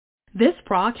This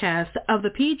broadcast of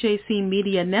the PJC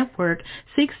Media Network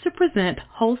seeks to present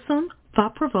wholesome,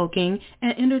 thought-provoking,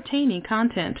 and entertaining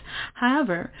content.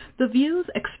 However, the views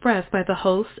expressed by the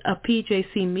hosts of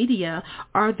PJC Media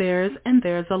are theirs and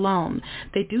theirs alone.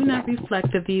 They do not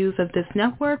reflect the views of this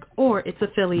network or its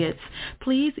affiliates.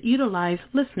 Please utilize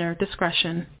listener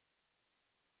discretion.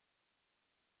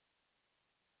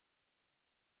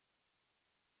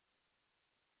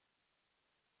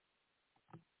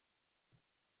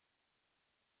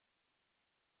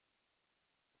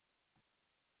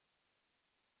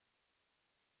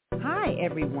 Hi,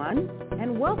 everyone,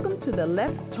 and welcome to the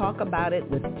Let's Talk About It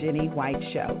with Jenny White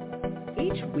show.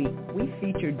 Each week, we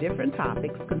feature different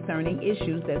topics concerning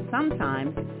issues that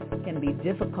sometimes can be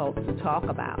difficult to talk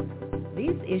about.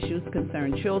 These issues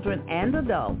concern children and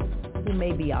adults who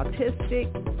may be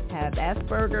autistic, have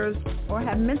Asperger's, or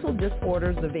have mental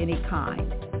disorders of any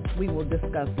kind. We will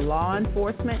discuss law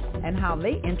enforcement and how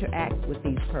they interact with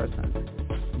these persons.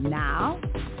 Now,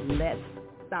 let's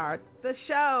start the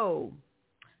show.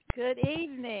 Good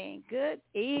evening,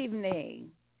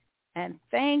 and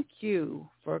thank you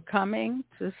for coming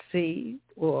to see,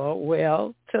 to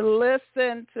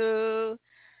listen to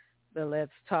the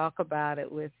Let's Talk About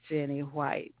It with Jenny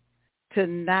White.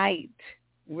 Tonight,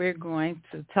 we're going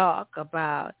to talk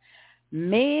about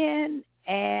men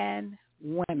and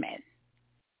women,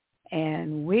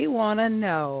 and we want to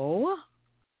know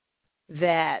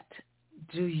that,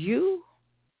 do you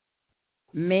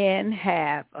men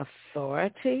have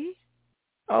authority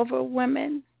over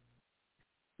women?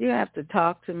 You have to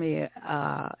talk to me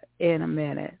in a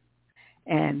minute,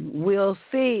 and we'll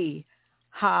see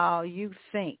how you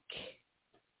think,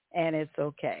 and it's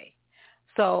okay.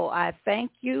 So I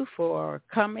thank you for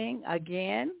coming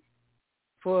again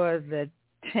for the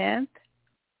 10th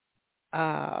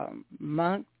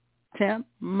month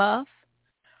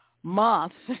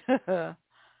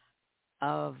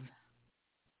of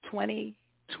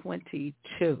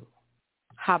 2022.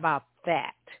 How about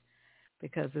that?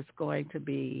 Because it's going to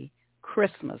be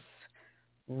Christmas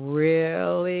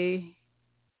really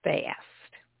fast.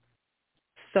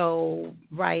 So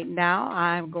right now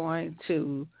I'm going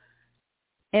to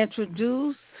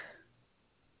introduce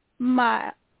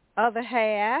my other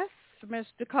half,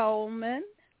 Mr. Coleman.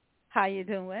 How you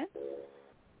doing?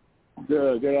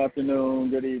 Good. Good afternoon.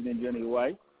 Good evening, Jenny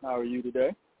White. How are you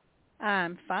today?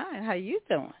 I'm fine. How you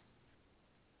doing?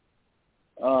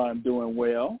 I'm doing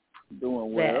well.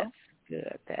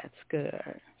 That's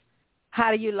good. How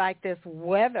do you like this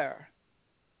weather?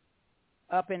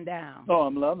 Up and down. Oh,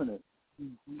 I'm loving it.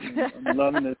 I'm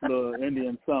loving this little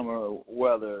Indian summer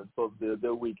weather. It's supposed to be a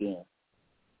good weekend.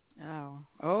 Oh,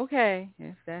 okay.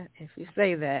 If you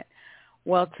say that.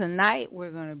 Well, tonight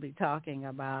we're going to be talking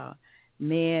about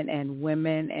men and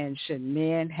women, and should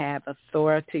men have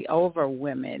authority over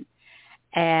women.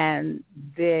 And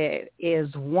there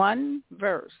is one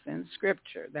verse in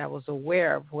Scripture that was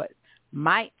aware of what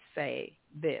might say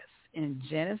this. In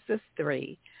Genesis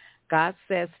 3, God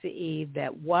says to Eve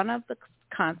that one of the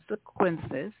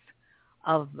consequences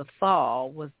of the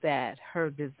fall was that her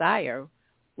desire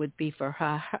would be for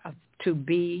her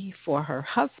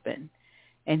husband,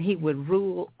 and he would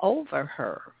rule over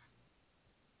her.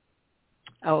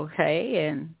 Okay,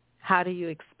 and how do you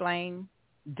explain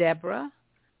Deborah,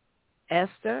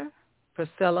 Esther,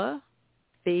 Priscilla,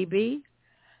 Phoebe,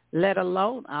 let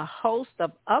alone a host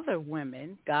of other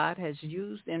women God has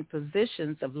used in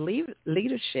positions of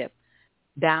leadership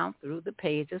down through the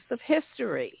pages of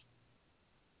history?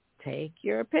 Take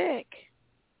your pick.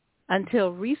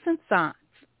 Until recent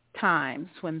times,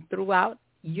 when throughout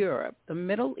Europe, the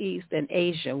Middle East, and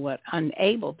Asia were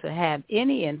unable to have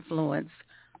any influence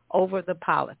over the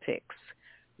politics,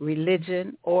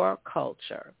 religion, or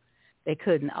culture. They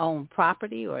couldn't own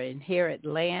property or inherit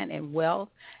land and wealth,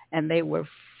 and they were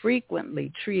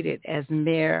frequently treated as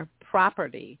mere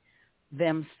property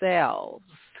themselves.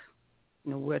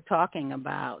 We're talking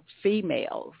about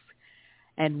females.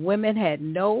 And women had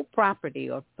no property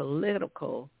or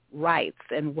political rights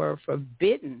and were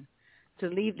forbidden to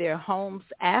leave their homes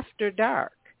after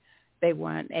dark. They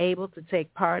weren't able to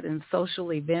take part in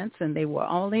social events, and they were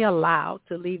only allowed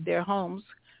to leave their homes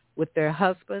with their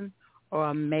husband or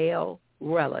a male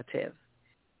relative.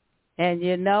 And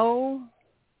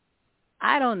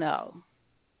I don't know.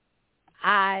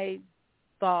 I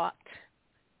thought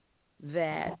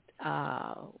that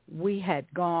we had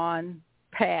gone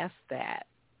past that,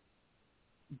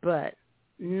 but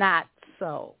not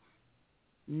so.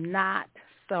 Not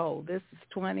so. This is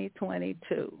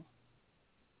 2022.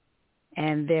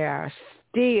 And there are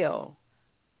still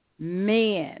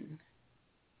men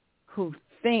who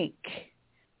think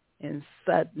in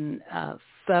certain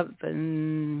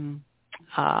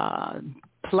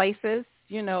places,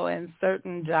 in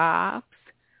certain jobs.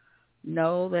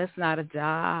 No, that's not a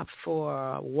job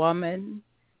for a woman.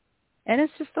 And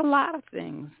it's just a lot of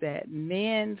things that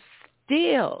men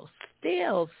still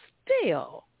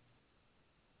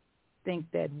think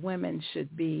that women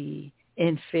should be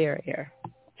inferior.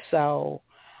 So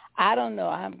I don't know.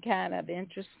 I'm kind of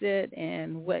interested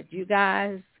in what you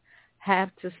guys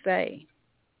have to say,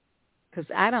 because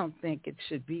I don't think it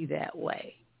should be that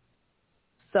way.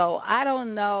 So I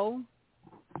don't know,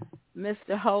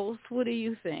 Mr. Host, what do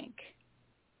you think?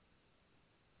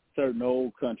 Certain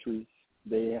old countries,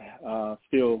 they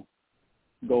still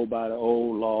go by the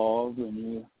old laws, and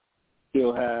you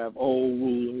still have old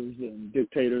rulers and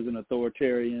dictators and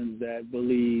authoritarians that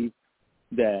believe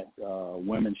that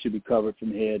women should be covered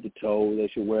from head to toe. They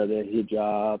should wear their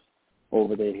hijabs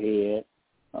over their head.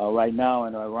 Right now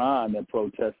in Iran, they're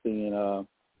protesting,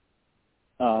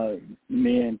 and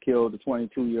men killed a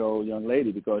 22-year-old young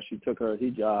lady because she took her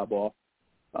hijab off,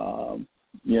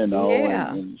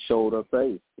 and showed her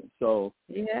face. So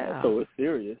it's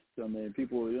serious. I mean,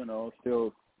 people,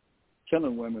 still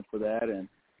killing women for that, and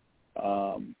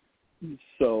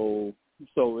so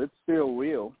it's still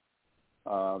real.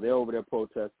 They're over there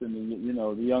protesting. And,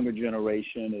 the younger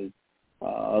generation is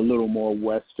a little more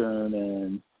Western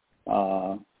and,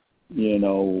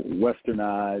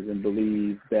 Westernized and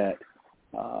believe that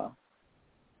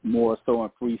more so in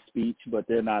free speech, but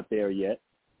they're not there yet.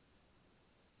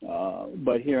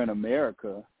 But here in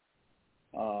America,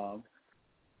 I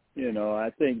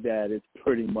think that it's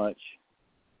pretty much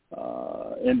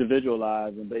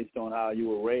individualized and based on how you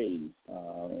were raised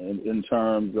in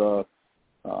terms of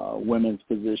women's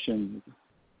positions,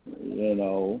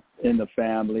 in the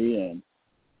family and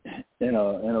in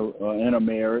a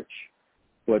marriage,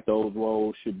 what those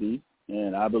roles should be.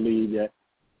 And I believe that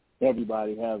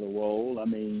everybody has a role. I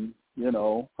mean,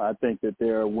 I think that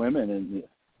there are women, and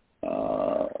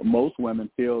most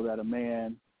women feel that a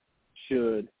man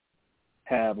should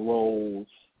have roles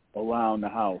around the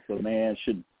house. A man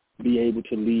should be able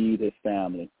to lead his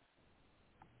family.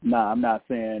 Now, I'm not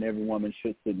saying every woman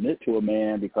should submit to a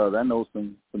man, because I know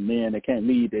some men that can't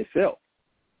lead themselves,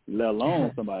 let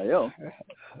alone somebody else.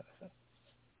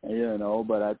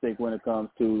 But I think when it comes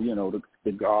to,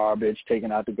 the garbage,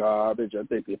 taking out the garbage, I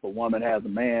think if a woman has a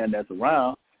man that's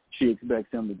around, she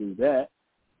expects him to do that.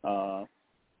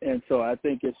 And so I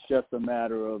think it's just a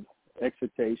matter of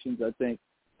expectations. I think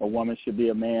a woman should be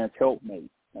a man's helpmate.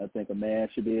 I think a man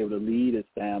should be able to lead his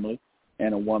family,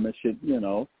 and a woman should,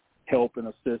 help and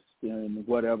assist in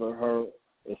whatever her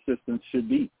assistance should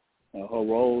be, her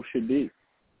role should be.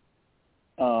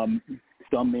 Some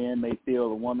men may feel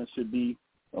a woman should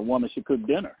cook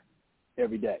dinner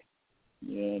every day,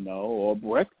 or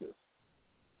breakfast.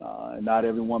 And not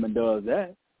every woman does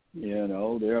that.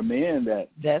 There are men that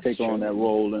take on that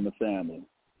role in the family.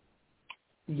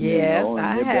 Yes, and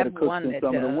I they're better have cooks one than that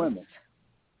some does. of the women.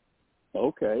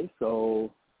 Okay,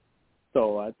 so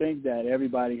I think that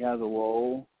everybody has a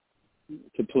role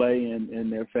to play in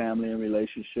their family and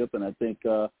relationship, and I think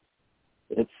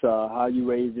it's how you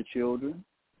raise your children,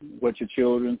 what your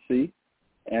children see,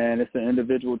 and it's an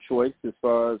individual choice as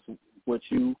far as what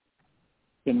you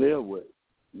can live with.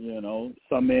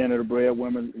 Some men are the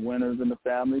breadwinners in the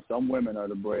family. Some women are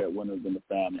the breadwinners in the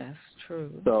family. That's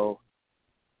true.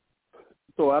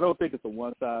 So I don't think it's a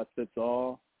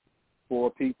one-size-fits-all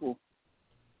for people.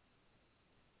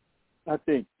 I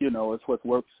think, it's what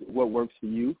works for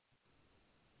you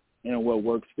and what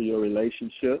works for your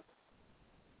relationship.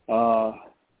 And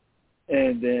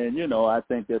then, I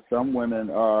think that some women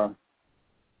are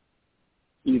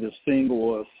either single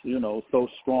or, so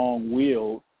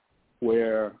strong-willed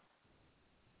where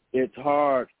it's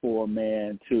hard for a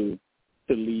man to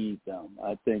lead them.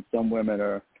 I think some women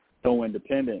are so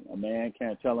independent. A man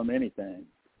can't tell them anything,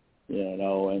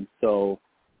 and so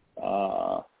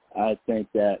I think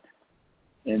that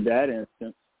in that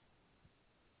instance,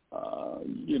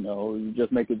 you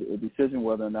just make a decision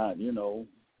whether or not,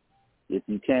 if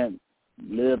you can't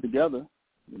live together,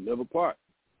 you live apart.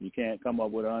 You can't come up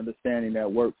with an understanding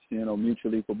that works,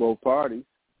 mutually for both parties,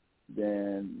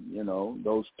 then,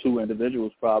 those two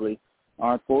individuals probably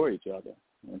aren't for each other.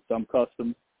 In some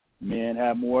customs, men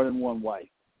have more than one wife.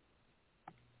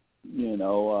 That's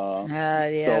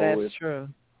true.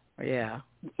 Yeah.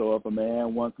 So if a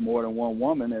man wants more than one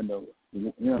woman, and the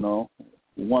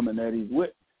woman that he's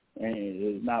with and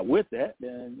is not with that,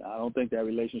 then I don't think that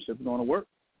relationship is going to work.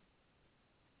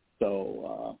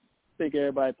 So I think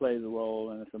everybody plays a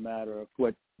role, and it's a matter of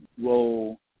what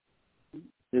role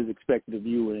is expected of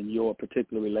you in your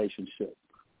particular relationship.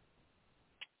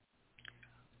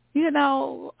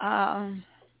 I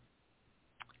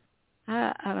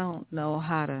don't know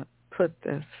how to put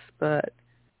this, but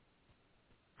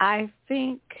I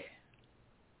think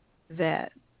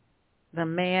that the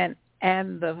man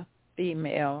and the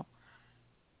female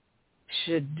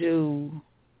should do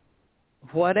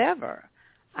whatever.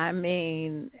 I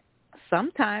mean,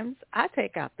 sometimes I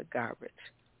take out the garbage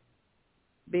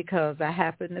because I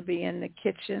happen to be in the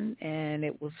kitchen and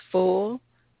it was full,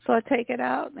 so I take it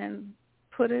out and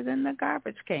put it in the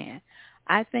garbage can.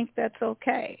 I think that's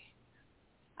okay.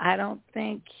 I don't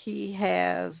think he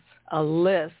has a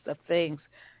list of things.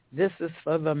 This is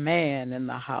for the man in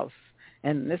the house,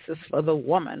 and this is for the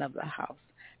woman of the house,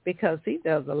 because he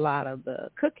does a lot of the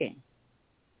cooking.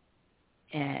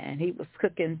 And he was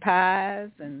cooking pies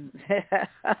and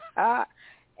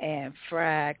and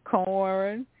fried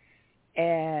corn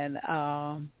and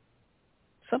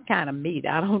some kind of meat.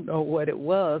 I don't know what it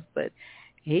was, but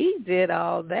he did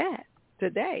all that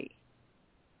today.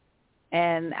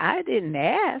 And I didn't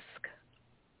ask,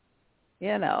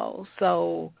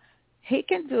 so he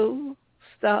can do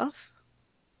stuff.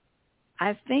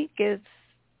 I think it's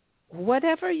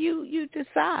whatever you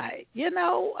decide,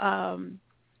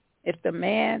 If the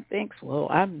man thinks, well,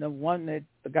 I'm the one that's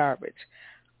the garbage.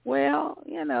 Well,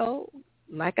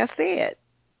 like I said,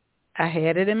 I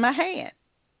had it in my hand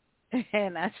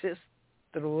and I just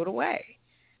threw it away.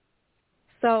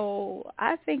 So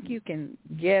I think you can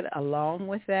get along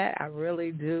with that. I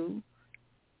really do.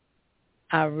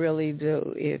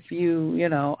 If you,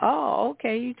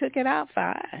 okay, you took it out,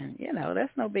 fine.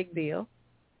 That's no big deal.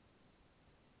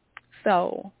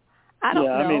 So I don't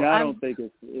know. I mean, I don't think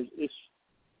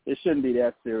it shouldn't be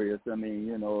that serious. I mean,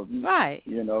 if you, right.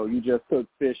 You just cook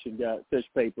fish and got fish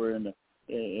paper in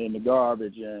the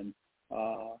garbage, and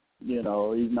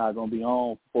he's not going to be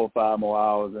home for 4 or 5 more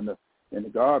hours, and the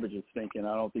garbage is stinking.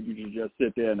 I don't think you can just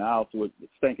sit there in the house with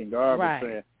stinking garbage right.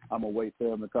 saying, I'm going to wait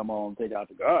for him to come home and take out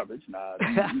the garbage. Nah,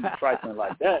 you trifling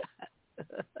like that,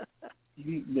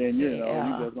 then,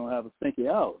 you're just going to have a stinky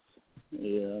house,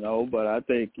 But I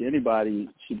think anybody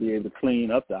should be able to clean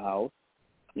up the house.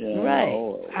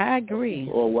 Right. I agree.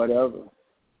 Or whatever.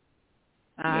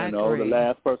 I agree. The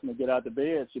last person to get out the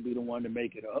bed should be the one to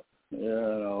make it up.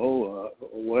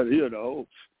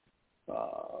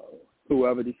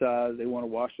 Whoever decides they want to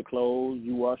wash the clothes,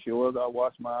 you wash yours, I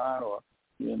wash mine, or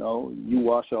you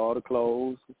wash all the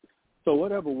clothes. So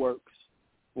whatever works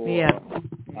for,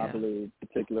 I believe,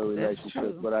 particular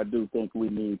relationships. But I do think we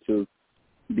need to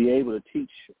be able to teach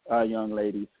our young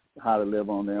ladies how to live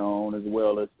on their own, as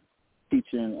well as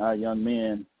teaching our young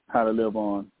men how to live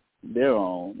on their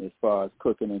own, as far as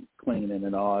cooking and cleaning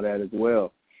and all that as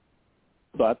well.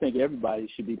 So I think everybody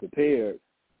should be prepared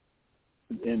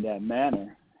in that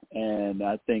manner. And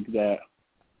I think that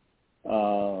a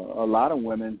lot of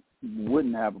women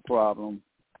wouldn't have a problem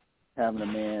having a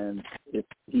man if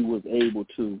he was able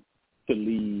to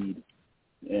lead,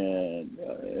 and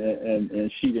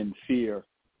she didn't fear,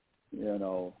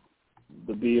 the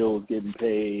bills getting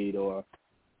paid, or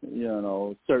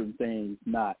certain things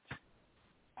not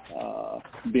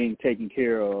being taken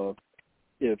care of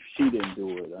if she didn't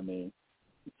do it. I mean,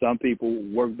 some people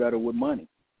work better with money.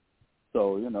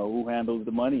 So, who handles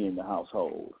the money in the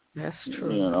household? That's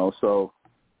true.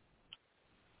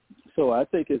 So I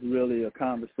think it's really a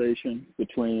conversation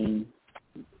between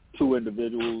two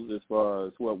individuals as far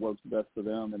as what works best for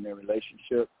them in their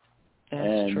relationship.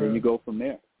 That's true. Then you go from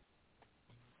there.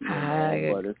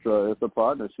 But it's a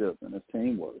partnership and it's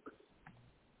teamwork.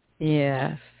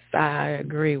 Yes, I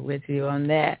agree with you on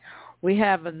that. We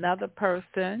have another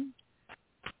person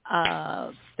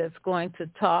that's going to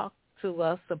talk to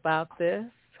us about this.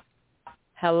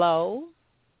 Hello,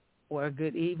 or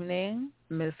good evening,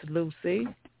 Miss Lucy.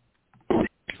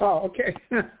 Oh, okay.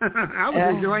 I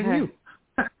was enjoying you.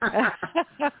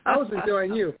 I was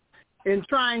enjoying you in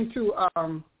trying to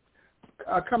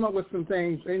come up with some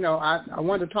things. I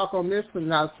wanted to talk on this,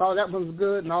 and I saw that one was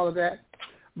good and all of that.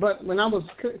 But when I was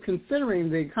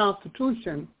considering the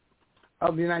Constitution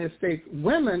of the United States,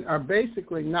 women are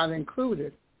basically not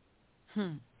included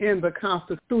in the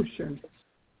Constitution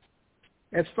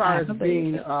as far as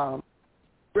being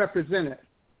represented.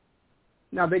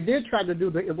 Now, they did try to do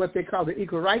what they call the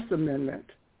Equal Rights Amendment.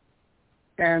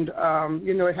 And,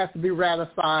 it has to be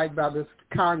ratified by the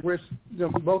Congress,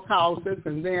 both houses,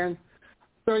 and then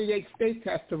 38 states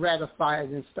have to ratify it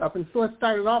and stuff. And so it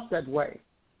started off that way,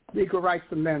 the Equal Rights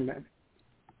Amendment.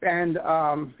 And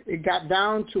it got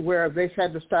down to where they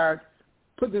had to start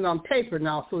putting it on paper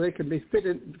now so they can be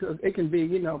fitted, because it can be,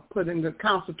 put into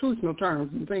constitutional terms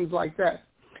and things like that.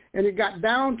 And it got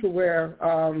down to where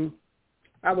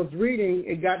I was reading,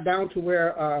 it got down to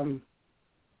where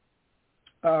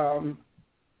to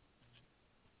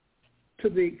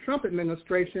the Trump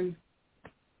administration,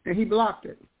 and he blocked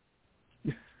it.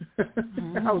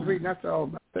 I was reading, that's all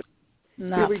about it.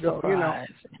 Here we go,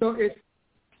 So it's,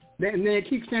 and then it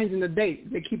keeps changing the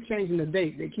date. They keep changing the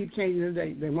date.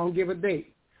 They won't give a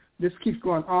date. This keeps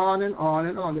going on and on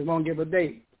and on. They won't give a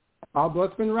date. Although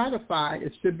it's been ratified,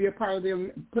 it should be a part of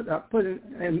the put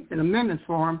in amendment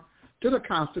form to the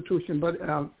Constitution, but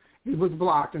it was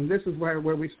blocked, and this is where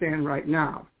we stand right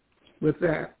now with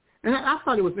that. And I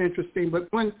thought it was interesting, but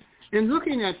in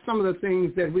looking at some of the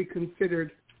things that we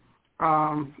considered,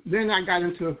 then I got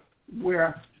into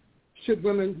where should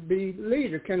women be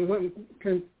leaders? Can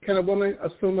a woman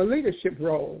assume a leadership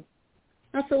role?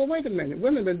 I said, well, wait a minute.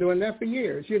 Women have been doing that for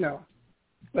years,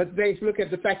 But they look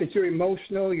at the fact that you're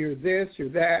emotional, you're this, you're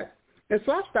that. And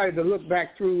so I started to look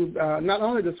back through not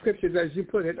only the scriptures, as you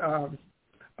put it,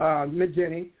 Ms.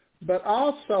 Jenny, but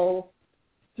also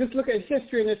just look at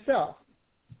history in itself.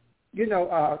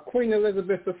 Queen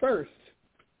Elizabeth I,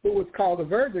 who was called the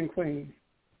Virgin Queen,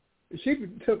 she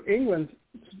took England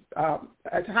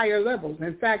at higher levels.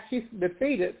 In fact, she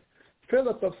defeated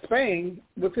Philip of Spain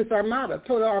with his armada,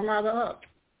 total armada up.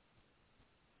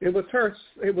 It was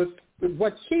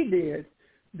what she did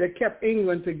that kept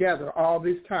England together all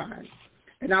this time.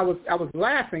 And I was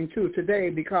laughing too today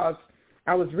because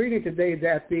I was reading today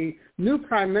that the new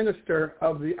Prime Minister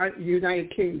of the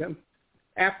United Kingdom,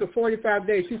 after 45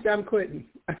 days, she said, I'm quitting.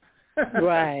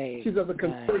 Right. She's of the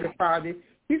Conservative Party.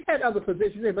 She's had other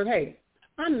positions there, but hey,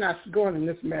 I'm not going in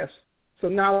this mess. So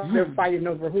now they're fighting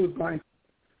over who's going,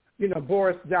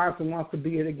 Boris Johnson wants to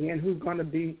be it again, who's going to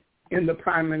be in the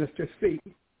Prime Minister's seat.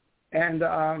 And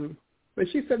but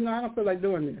she said, no, I don't feel like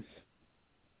doing this.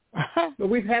 But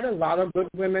we've had a lot of good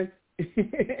women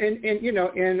in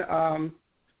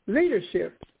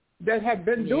leadership that have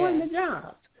been doing the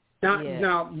job.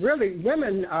 Now, really,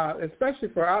 women, especially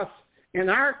for us in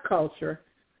our culture,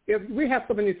 if we have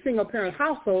so many single-parent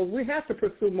households, we have to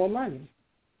pursue more money.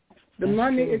 The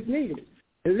money is needed.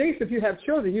 At least if you have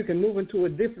children, you can move into a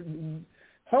different.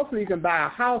 Hopefully, you can buy a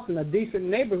house in a decent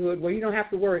neighborhood where you don't have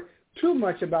to worry too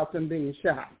much about them being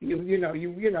shot. You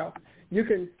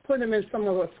can put them in some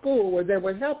of a school where they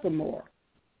would help them more.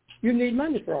 You need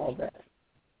money for all that.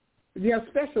 If you have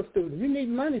special students, you need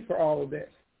money for all of this.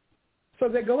 So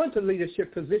they go into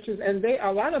leadership positions, and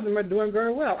a lot of them are doing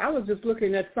very well. I was just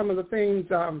looking at some of the things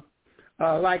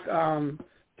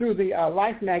through the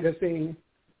Life magazine,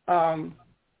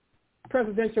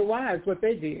 Presidential Wives, what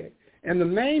they did. And the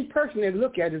main person they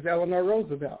look at is Eleanor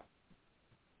Roosevelt.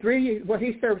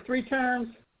 He served 3 terms.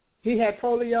 He had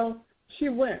polio. She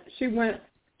went.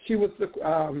 She was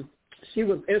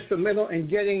instrumental in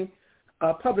getting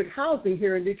public housing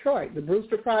here in Detroit. The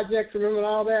Brewster Project, remember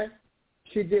all that?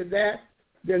 She did that.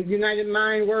 The United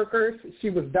Mine Workers.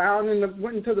 She was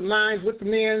went into the mines with the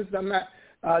men,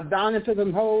 down into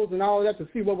them holes and all of that to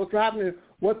see what was happening,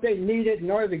 what they needed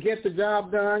in order to get the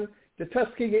job done. The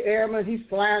Tuskegee Airmen, he's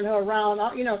flying her around.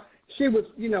 She was,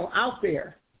 out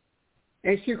there.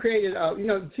 And she created,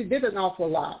 she did an awful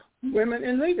lot. Women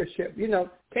in leadership,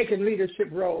 taking leadership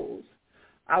roles.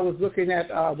 I was looking at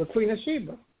the Queen of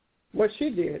Sheba, what she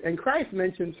did, and Christ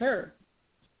mentions her.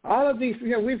 All of these,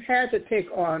 we've had to take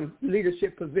on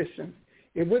leadership positions.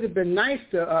 It would have been nice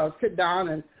to sit down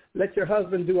and let your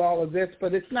husband do all of this,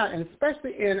 but it's not, and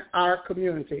especially in our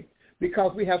community,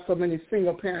 because we have so many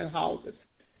single-parent houses,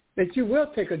 that you will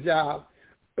take a job.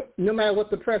 No matter what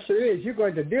the pressure is, you're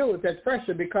going to deal with that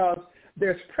pressure because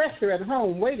there's pressure at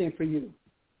home waiting for you,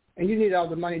 and you need all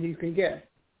the money you can get.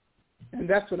 And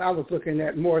that's what I was looking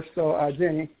at more so,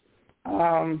 Jenny.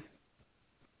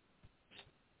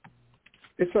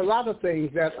 It's a lot of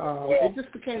things that it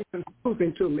just became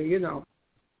confusing to me,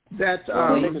 That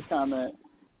make a comment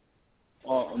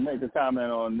on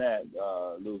that,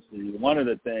 Lucy. One of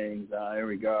the things in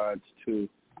regards to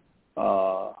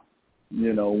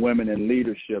women in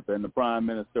leadership and the Prime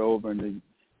Minister over in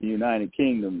the United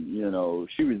Kingdom,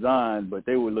 she resigned, but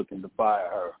they were looking to fire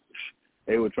her.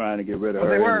 They were trying to get rid of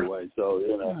her anyway. So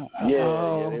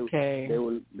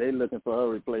they looking for her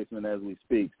replacement as we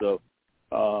speak. So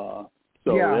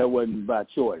that wasn't by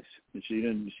choice. She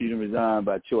didn't resign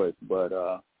by choice, but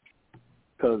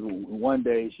because one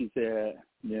day she said,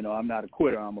 I'm not a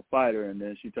quitter, I'm a fighter, and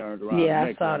then she turned around. Yeah,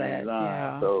 and I saw that.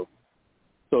 Yeah. So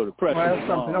the pressure. Well, that's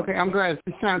something. Okay, I'm glad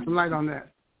she shined some light on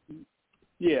that.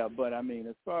 Yeah, but I mean,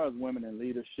 as far as women in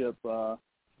leadership,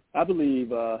 I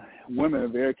believe women are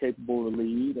very capable to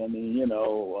lead. I mean,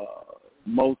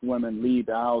 most women lead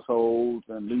the households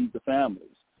and lead the families.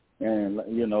 And,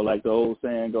 like the old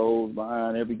saying goes,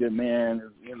 behind every good man,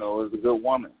 is a good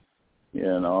woman.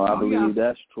 I believe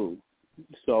that's true.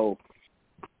 So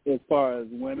as far as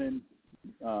women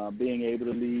being able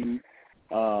to lead,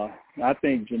 I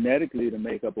think genetically the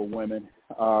makeup of women,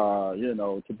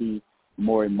 to be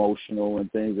more emotional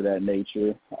and things of that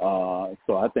nature.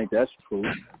 So I think that's true.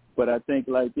 But I think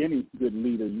like any good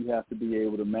leader, you have to be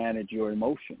able to manage your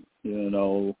emotions, and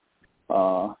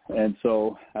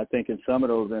so I think in some of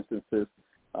those instances,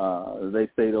 they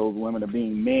say those women are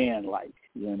being man-like.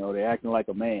 They're acting like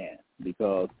a man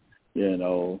because,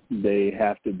 they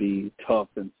have to be tough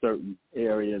in certain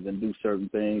areas and do certain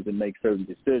things and make certain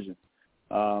decisions.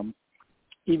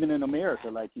 Even in America,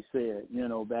 like you said,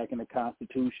 back in the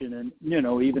Constitution and,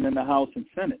 even in the House and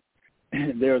Senate,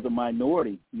 there's a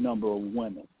minority number of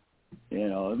women.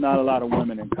 There's not a lot of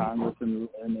women in Congress and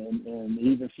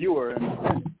even fewer in the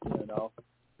Senate,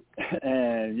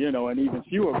 and, and even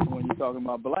fewer when you're talking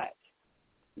about blacks.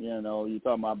 You're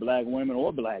talking about black women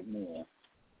or black men.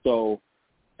 So,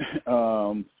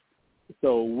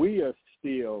 so we are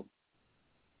still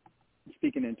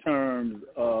speaking in terms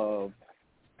of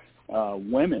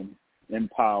women in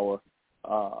power,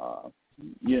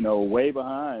 way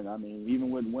behind. I mean,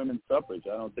 even with women's suffrage,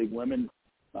 I don't think women,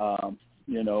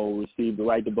 received the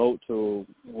right to vote till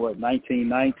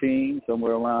 1919,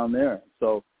 somewhere around there.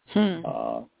 So, and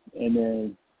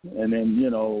then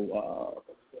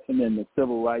the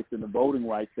Civil Rights and the Voting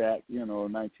Rights Act, in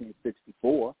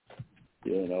 1964,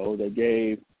 they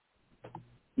gave,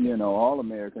 all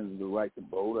Americans the right to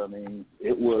vote. I mean,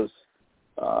 it was,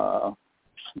 so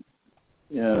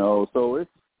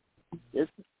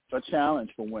it's a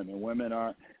challenge for women. Women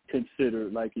aren't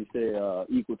considered, like you say,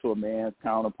 equal to a man's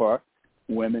counterpart.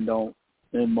 Women don't,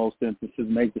 in most instances,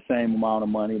 make the same amount of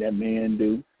money that men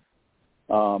do.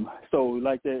 So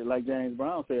like James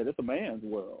Brown said, it's a man's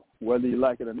world, whether you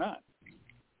like it or not.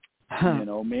 Men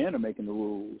are making the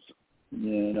rules,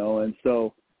 and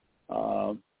so,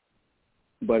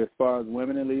 but as far as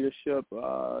women in leadership,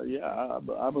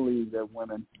 I believe that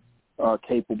women are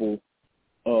capable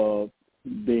of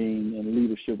being in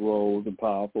leadership roles and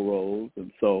powerful roles,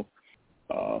 and so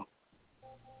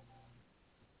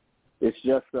it's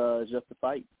just a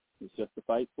fight. It's just a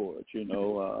fight for it,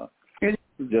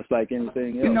 just like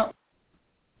anything else.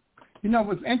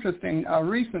 What's interesting,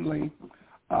 recently,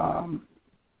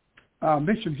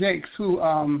 Bishop Jakes,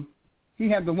 who he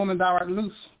had the Women's Hour at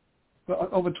Loose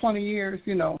for over 20 years,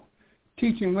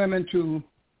 teaching women to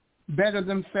better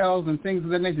themselves and things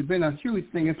of that nature. It's been a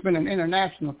huge thing. It's been an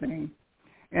international thing.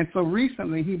 And so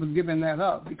recently he was giving that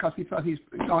up because he thought he's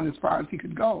gone as far as he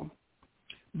could go.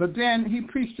 But then he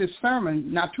preached this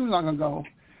sermon not too long ago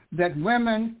that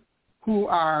women who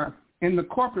are in the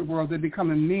corporate world, they're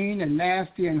becoming mean and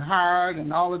nasty and hard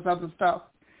and all this other stuff.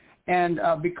 And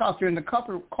because they're in the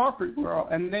corporate world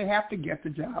and they have to get the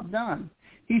job done.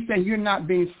 He said, you're not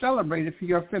being celebrated for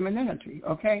your femininity,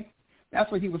 okay?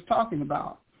 That's what he was talking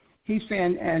about. He's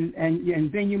saying,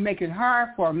 and then you make it hard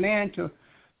for a man to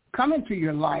come into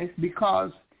your life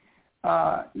because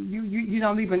you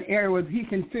don't leave an area where he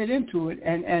can fit into it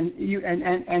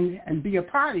and be a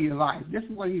part of your life. This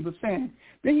is what he was saying.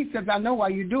 Then he said, I know why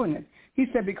you're doing it. He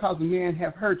said, because men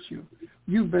have hurt you.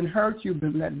 You've been hurt, you've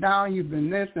been let down, you've been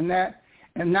this and that,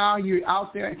 and now you're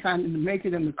out there trying to make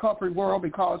it in the corporate world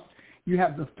because you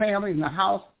have the family and the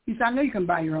house. He said, I know you can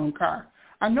buy your own car.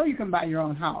 I know you can buy your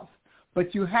own house,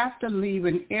 but you have to leave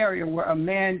an area where a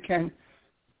man can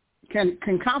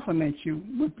compliment you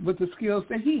with the skills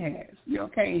that he has.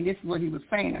 Okay, and this is what he was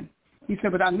saying. He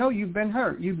said, but I know you've been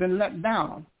hurt, you've been let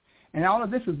down, and all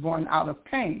of this is born out of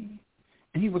pain.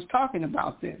 And he was talking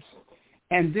about this.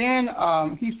 And then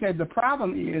he said the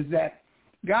problem is that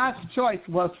God's choice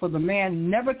was for the man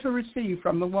never to receive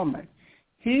from the woman.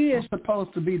 He is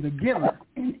supposed to be the giver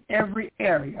in every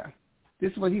area.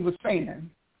 This is what he was saying.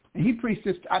 And he preached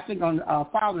this, I think, on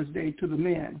Father's Day to the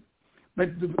men.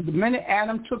 But the minute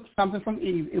Adam took something from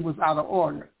Eve, it was out of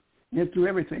order. And it threw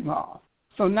everything off.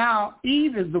 So now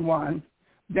Eve is the one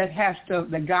that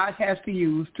God has to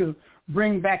use to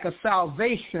bring back a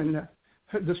salvation,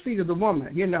 the seed of the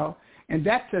woman, And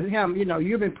that to him,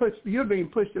 you're being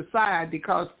pushed aside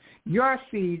because your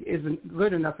seed isn't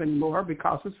good enough anymore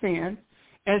because of sin.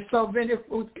 And so then it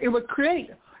would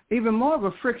create even more of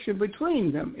a friction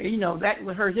between them. That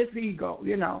would hurt his ego,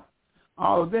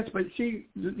 all of this. But she,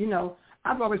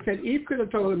 I've always said Eve could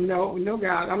have told him, no,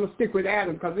 God, I'm going to stick with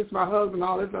Adam because it's my husband,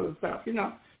 all this other stuff.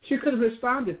 She could have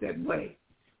responded that way.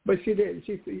 But she didn't.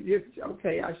 She said,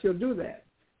 okay, I shall do that.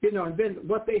 And then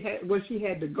what she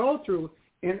had to go through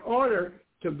in order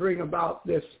to bring about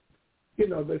this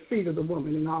the seed of the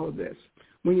woman and all of this.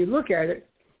 When you look at it,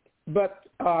 but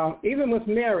even with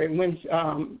Mary, when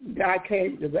God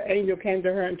came, the angel came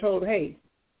to her and told, hey,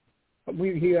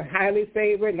 you're highly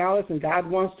favored and all this, and God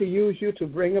wants to use you to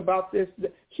bring about this.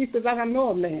 She says, I don't know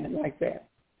a man like that.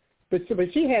 But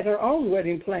she had her own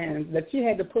wedding plans that she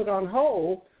had to put on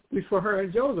hold before her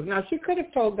and Joseph. Now, she could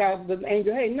have told God, the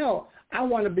angel, hey, no, I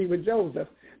want to be with Joseph.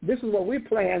 This is what we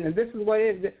planned, and this is what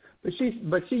it is.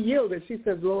 But she yielded. She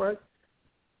says, Lord,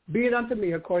 be it unto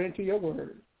me according to your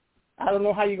word. I don't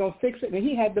know how you're going to fix it. And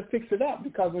he had to fix it up,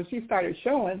 because when she started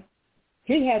showing,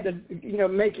 he had to,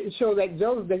 make it show that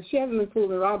Joseph, that she hasn't been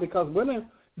fooling around, because women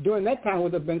during that time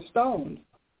would have been stoned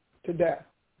to death.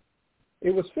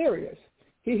 It was serious.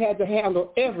 He had to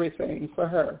handle everything for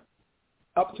her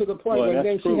up to the point where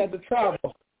then she had to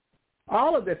travel.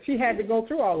 All of this. She had to go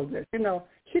through all of this.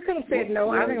 She could have said, no,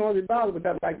 I didn't want to be bothered with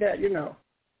stuff like that,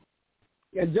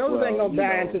 Yeah, Joseph ain't going to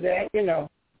buy into that,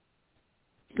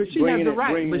 Because she has the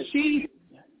right. But she,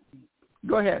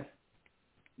 go ahead.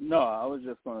 No, I was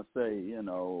just going to say,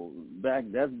 back,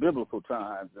 that's biblical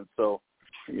times. And so,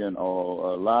 a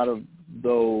lot of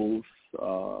those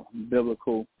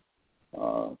biblical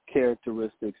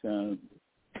characteristics and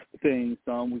things,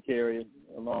 some we carry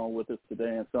along with us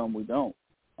today and some we don't.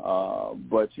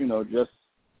 But, just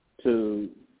to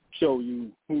show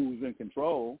you who's in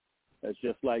control, that's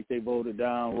just like they voted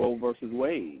down Roe versus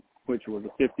Wade, which was a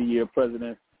 50-year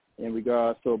precedent in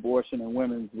regards to abortion and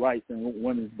women's rights and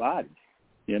women's bodies,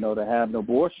 to have an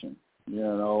abortion,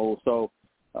 So,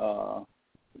 the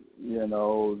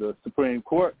Supreme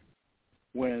Court,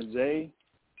 when they,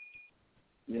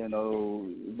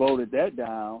 voted that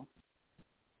down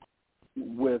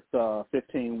with a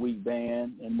 15-week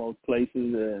ban in most places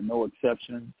and no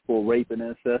exceptions for rape and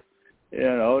incest,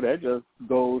 that just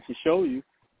goes to show you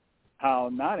how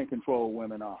not in control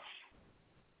women are.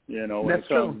 When it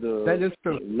comes to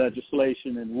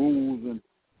legislation and rules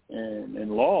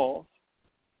and laws.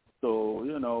 So,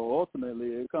 ultimately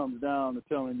it comes down to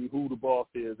telling you who the boss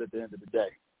is at the end of the day.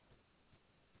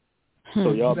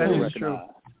 So y'all better recognize.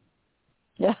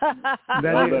 Y'all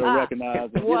better recognize.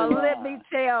 Well, let me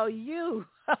tell you,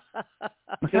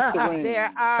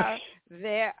 there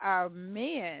are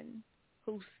men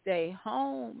who stay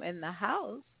home in the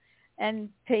house and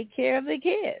take care of the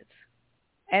kids,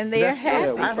 and they're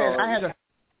happy. I had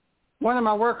one of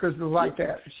my workers was like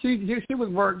that. She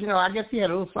would work. I guess he had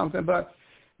a little something, but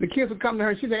the kids would come to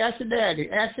her and she'd say, ask your daddy,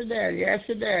 ask your daddy, ask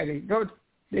your daddy. Go.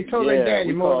 They told their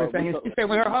daddy more everything. And she said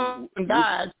when her husband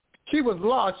died, she was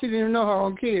lost. She didn't even know her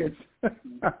own kids.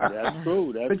 That's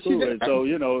true. That's true. And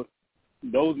so,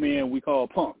 those men we call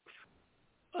punks.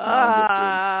 Come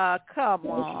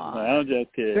on. I'm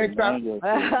just kidding.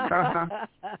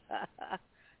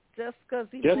 Just because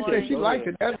he she liked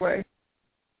it that way.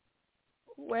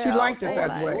 Well, she liked it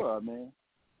that way. Sure, man.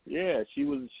 Yeah, she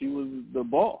was the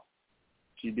boss.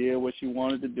 She did what she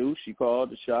wanted to do. She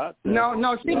called the shots.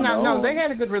 No, she not. No, they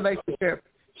had a good relationship.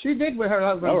 She did with her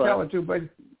husband, tell her to, but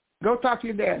go talk to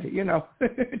your daddy.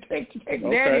 Take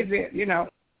daddy's in.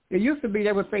 It used to be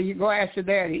they would say, you go ask your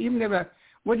daddy. Even if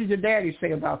what did your daddy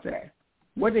say about that?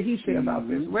 What did he say about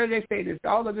this? Where did they say this?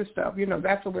 All of this stuff.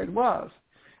 That's the way it was.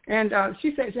 And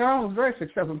she said her home was very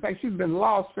successful. In fact, she's been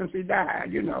lost since he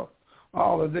died.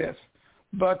 All of this,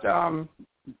 but.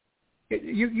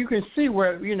 You can see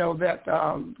where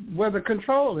where the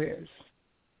control is,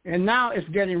 and now it's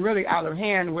getting really out of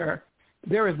hand where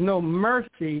there is no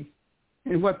mercy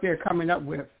in what they're coming up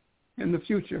with in the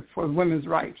future for women's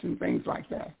rights and things like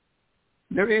that.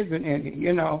 There isn't any.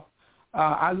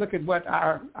 I look at what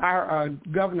our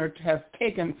governor has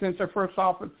taken since her first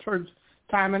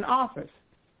time in office.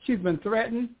 She's been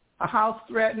threatened, a house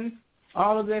threatened,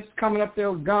 all of this coming up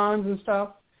there with guns and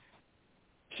stuff.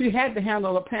 She had to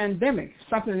handle a pandemic,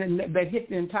 something that hit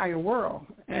the entire world,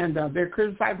 and they're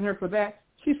criticizing her for that.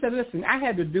 She said, listen, I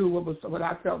had to do what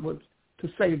I felt was to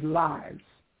save lives,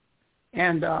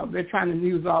 and they're trying to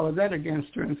use all of that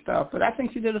against her and stuff. But I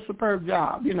think she did a superb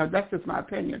job. That's just my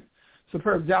opinion.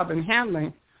 Superb job in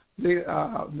handling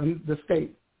the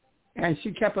state, and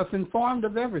she kept us informed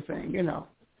of everything.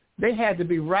 They had to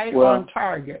be right on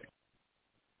target.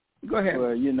 Go ahead.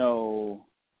 Well,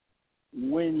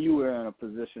 when you are in a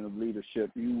position of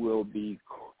leadership, you will be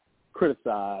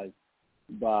criticized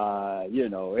by,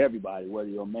 everybody, whether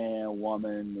you're a man,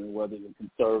 woman, whether you're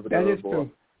conservative or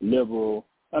liberal.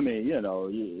 I mean,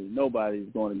 nobody's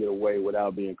going to get away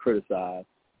without being criticized.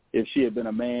 If she had been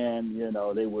a man,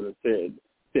 they would have said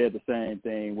the same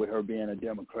thing with her being a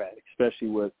Democrat, especially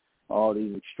with all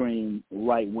these extreme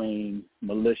right-wing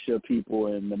militia people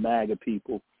and the MAGA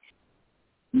people.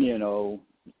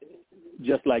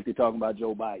 just like they're talking about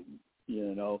Joe Biden,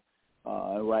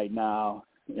 right now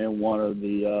in one of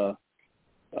the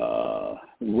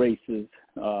races,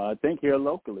 I think here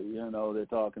locally, they're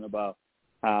talking about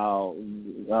how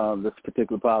this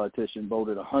particular politician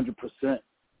voted 100%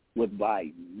 with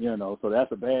Biden, so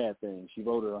that's a bad thing. She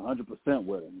voted 100%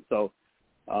 with him. So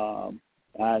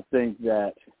I think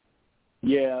that,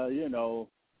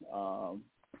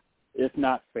 it's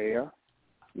not fair.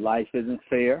 Life isn't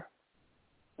fair.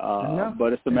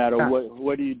 But it's a matter of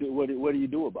what do you do? What do you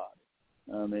do about it?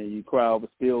 I mean, you cry over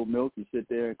spilled milk, you sit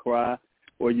there and cry,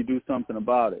 or you do something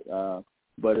about it.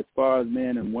 But as far as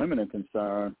men and women are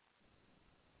concerned,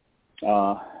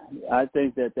 I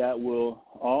think that will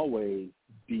always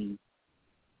be,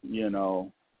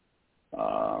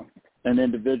 an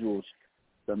individual's.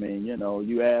 I mean,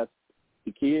 you ask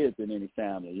the kids in any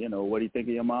family, what do you think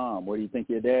of your mom? What do you think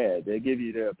of your dad? They give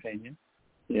you their opinion,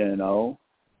 and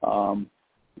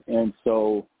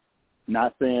so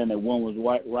not saying that one was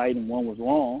right and one was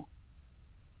wrong,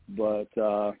 but,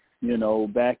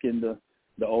 back in the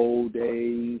old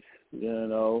days,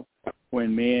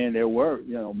 when men were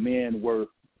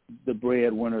the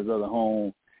breadwinners of the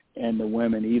home, and the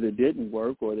women either didn't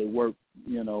work or they worked,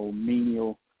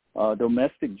 menial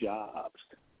domestic jobs,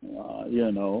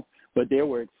 but there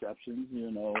were exceptions,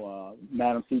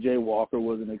 Madam C.J. Walker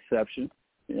was an exception,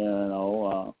 She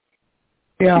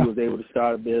was able to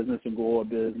start a business and grow a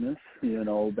business,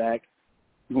 back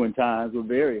when times were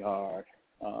very hard.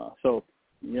 So,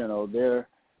 there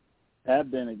have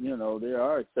been, there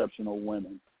are exceptional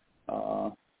women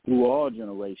through all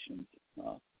generations,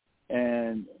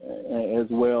 and as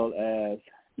well as,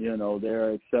 there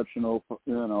are exceptional,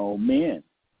 men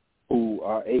who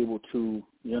are able to,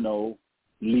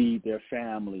 lead their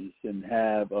families and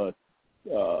have a,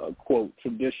 quote,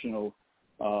 traditional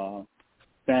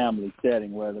family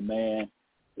setting where the man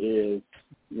is,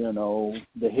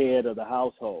 the head of the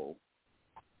household.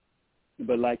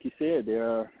 But like you said, there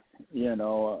are,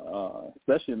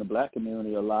 especially in the black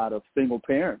community, a lot of single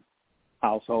parent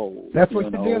households. That's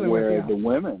what you're dealing where with. The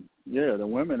women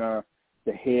are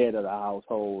the head of the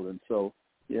household, and so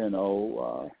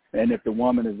and if the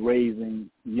woman is raising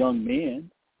young men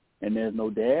and there's no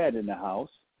dad in the house,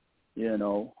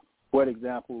 what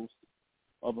examples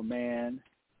of a man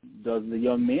does the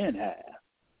young men have?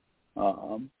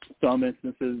 Some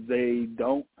instances they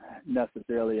don't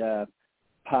necessarily have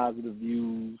positive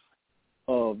views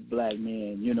of black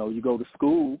men. You go to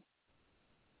school,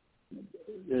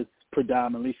 it's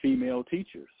predominantly female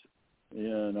teachers,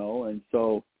 and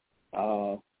so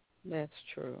that's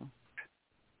true.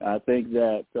 I think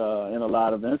that in a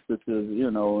lot of instances,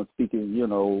 speaking,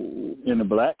 in the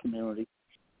black community,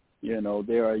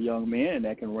 there are young men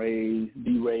that can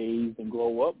be raised and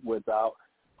grow up without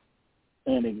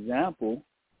an example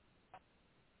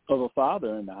of a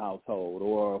father in the household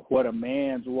or what a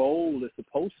man's role is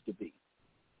supposed to be.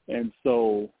 And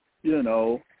so,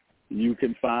 you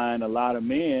can find a lot of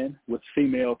men with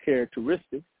female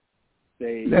characteristics.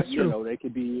 That's true. They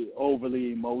could be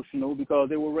overly emotional because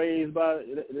they were raised by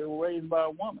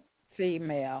a woman,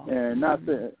 female, and not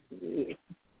that.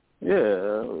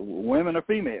 Women are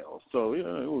females, so it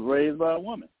was raised by a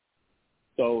woman.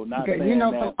 So not saying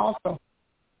that. Also,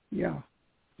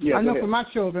 I know for my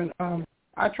children,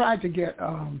 I tried to get,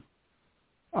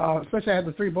 especially I had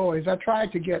the 3 boys. I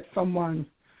tried to get some of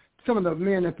the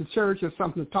men at the church or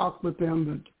something to talk with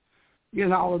them,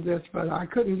 all of this, but I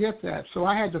couldn't get that. So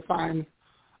I had to find,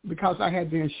 because I had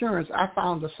the insurance, I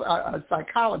found a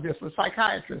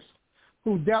psychiatrist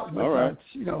who dealt with,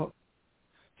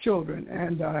 children,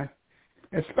 and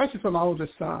especially for my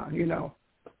oldest son,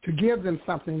 to give them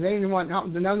something. They didn't want,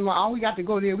 we got to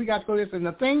go there, we got to go this. And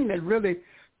the thing that really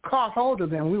caught hold of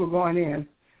them, we were going in,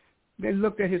 they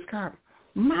looked at his car.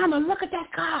 Mama, look at that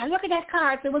car. Look at that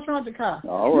car. I said, what's wrong with the car?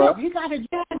 All right. Look, he got a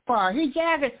Jaguar.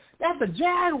 That's a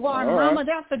Jaguar, all Mama. Right.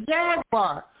 That's a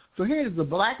Jaguar. So here's the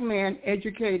black man,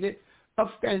 educated,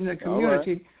 upstanding in the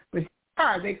community. Right. But his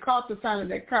car, they caught the sign of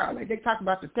that car. Like they talk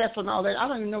about the Tesla and all that. I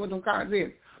don't even know what those cars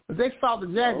is. But they saw the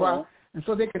Jaguar, right. And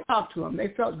so they could talk to him. They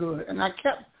felt good. And I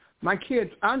kept my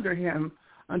kids under him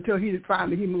until he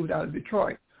moved out of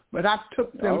Detroit. But I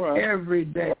took them every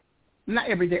day. Not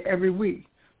every day, every week.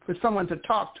 For someone to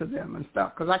talk to them and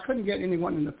stuff, because I couldn't get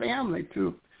anyone in the family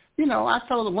to, I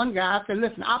told the one guy, I said,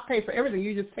 listen, I'll pay for everything.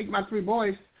 You just take my 3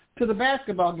 boys to the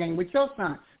basketball game with your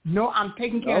son. No, I'm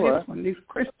taking care of this one. These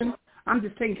Christians, I'm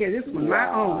just taking care of this one, my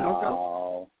own.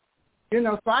 Okay?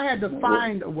 So I had to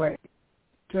find a way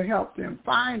to help them,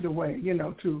 find a way,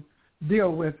 to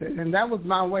deal with it. And that was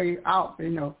my way out,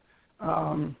 to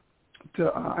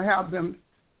have them,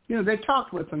 they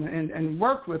talked with him and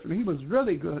worked with him. He was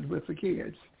really good with the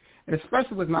kids,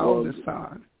 especially with my oldest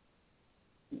son.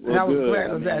 And I was glad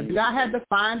of that. But I had to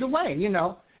find a way,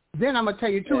 Then I'm going to tell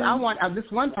you, too,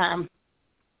 this one time,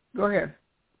 go ahead.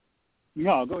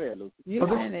 No, go ahead, Luke. You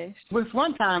finished. This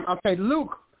one time,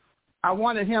 Luke, I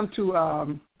wanted him to,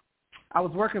 I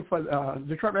was working for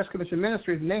Detroit Rescue Mission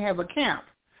Ministries, and they have a camp.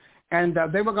 And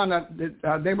they were going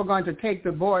to take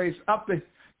the boys up the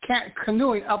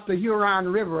canoeing up the Huron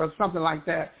River or something like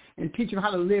that and teach them how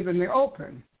to live in the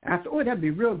open. And I said, oh, that'd be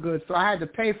real good. So I had to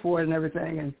pay for it and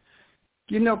everything. And,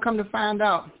 come to find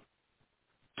out,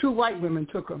 2 white women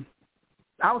took them.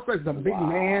 I was supposed to be a big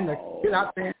man to get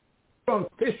out there and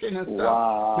fishing and stuff.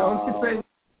 Wow.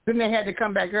 Then they had to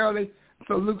come back early.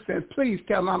 So Luke said, please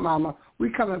tell my mama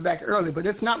we're coming back early, but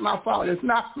it's not my fault. It's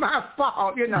not my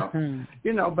fault,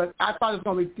 But I thought it was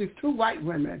going to be these 2 white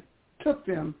women took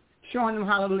them, showing them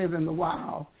how to live in the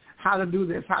wild, how to do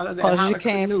this, how to that, how to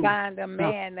canoe. You can't find a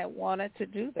man that wanted to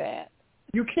do that.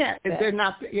 You can't. They're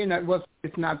not.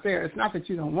 It's not there. It's not that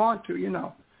you don't want to,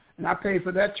 And I paid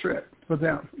for that trip for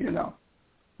them,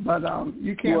 But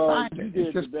you can't find it.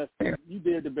 You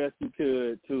did the best you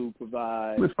could to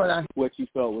provide what you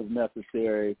felt was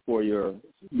necessary for your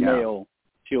male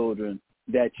children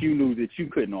that you knew that you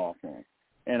couldn't offer them.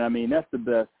 And I mean, that's the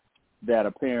best that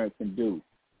a parent can do.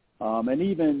 And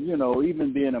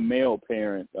even being a male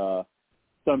parent,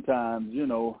 sometimes,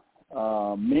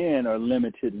 men are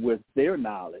limited with their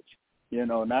knowledge.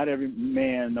 Not every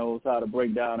man knows how to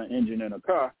break down an engine in a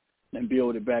car and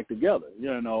build it back together,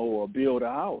 or build a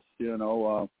house, and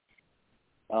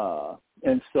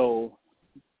so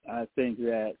I think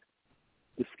that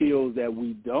the skills that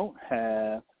we don't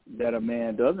have, that a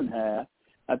man doesn't have,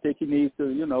 I think he needs to,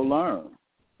 learn.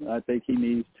 I think he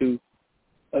needs to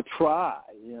try,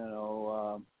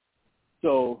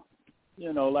 So,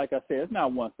 like I said, it's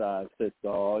not one size fits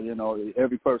all.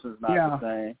 Every person's not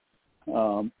the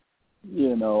same.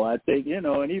 I think,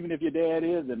 and even if your dad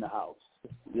is in the house,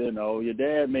 your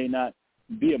dad may not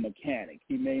be a mechanic.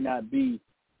 He may not be,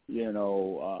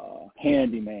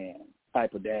 handyman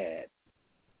type of dad.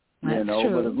 That's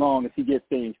true. But as long as he gets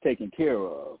things taken care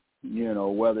of,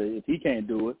 whether if he can't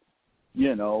do it,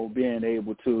 being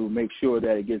able to make sure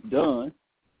that it gets done,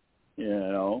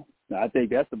 I think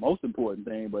that's the most important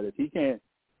thing. But if he can't,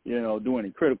 do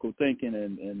any critical thinking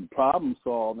and problem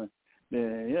solving,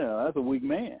 then, that's a weak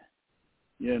man.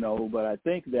 But I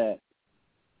think that,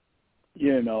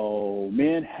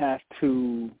 men have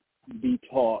to be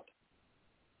taught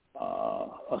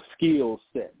a skill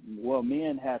set. Well,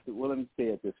 men have to, let me say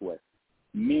it this way.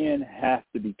 Men have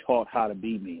to be taught how to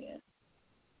be men.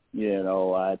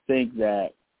 I think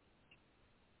that,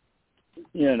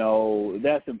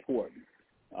 that's important.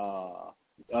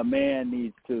 A man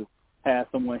needs to have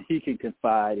someone he can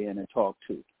confide in and talk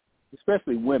to,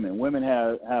 especially women. Women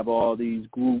have all these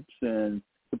groups and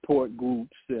support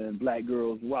groups and Black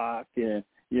Girls Rock and,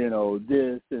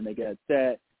 this and they got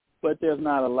that. But there's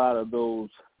not a lot of those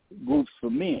groups for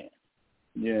men,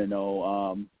 and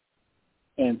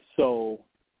so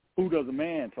who does a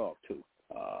man talk to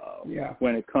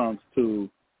when it comes to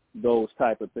those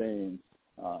type of things?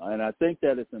 And I think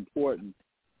that it's important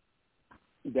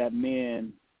that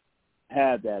men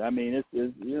have that. I mean, it's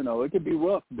it can be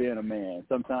rough being a man.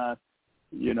 Sometimes,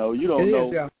 you don't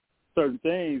know certain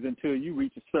things until you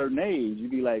reach a certain age.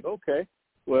 You'd be like, okay,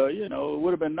 well, it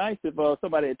would have been nice if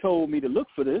somebody had told me to look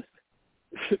for this.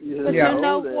 But you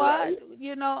know what?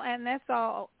 And that's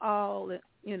all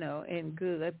and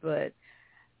good, but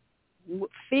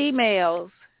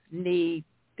females need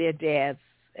their dads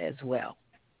as well.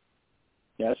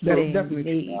 That's true.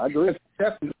 Definitely. I agree.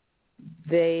 Definitely.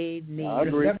 They need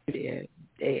their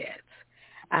dads.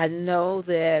 I know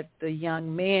that the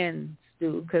young men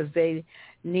do because they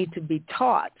need to be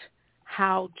taught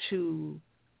how to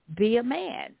be a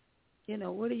man.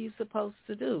 What are you supposed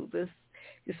to do?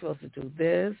 You're supposed to do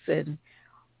this, and,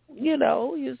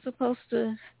 you're supposed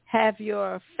to have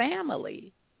your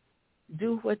family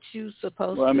do what you're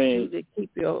supposed to do to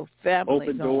keep your family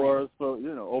open going.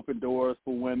 Open doors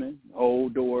for women,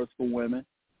 hold doors for women,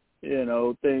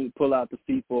 pull out the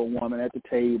seat for a woman at the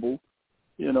table,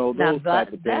 those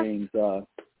type of things.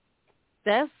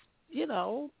 That's,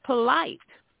 polite.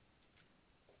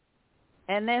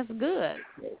 And that's good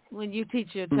when you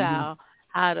teach your child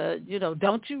how to,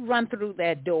 don't you run through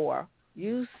that door.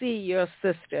 You see your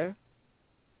sister.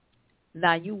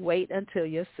 Now you wait until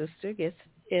your sister gets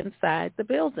inside the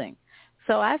building.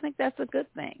 So I think that's a good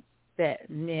thing that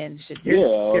men should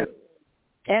do. Yeah.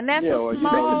 And that's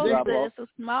it's a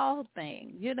small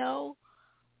thing,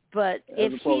 But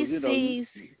if he sees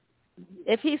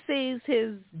if he sees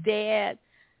his dad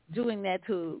doing that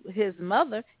to his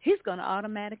mother, he's going to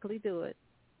automatically do it.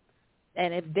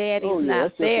 And if daddy's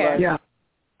not there,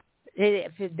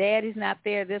 if his daddy's not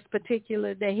there this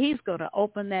particular day, he's going to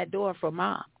open that door for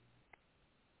mom.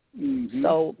 Mm-hmm.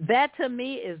 So that to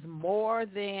me is more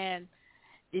than,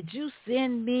 did you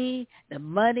send me the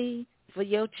money for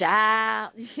your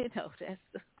child? You know,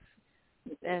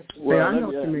 that's. Well,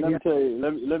 let me tell you.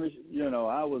 Let me. You know,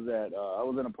 I was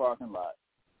in a parking lot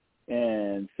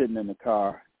and sitting in the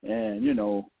car, and you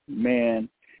know, man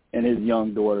and his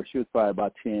young daughter, she was probably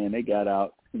about 10. They got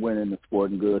out, went in the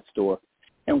sporting goods store,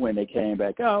 and when they came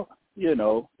back out, you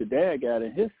know, the dad got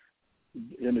in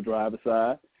the driver's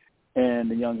side, and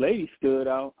the young lady stood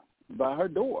out by her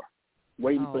door,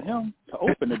 waiting for him to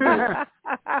open the door.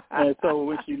 And so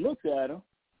when she looked at him,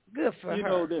 good for her. You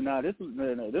know, now this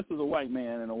was a white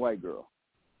man and a white girl.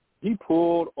 He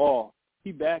pulled off.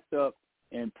 He backed up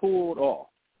and pulled off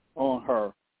on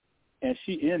her, and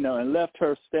and left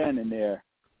her standing there.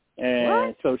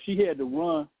 And so she had to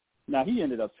run. Now he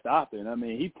ended up stopping. I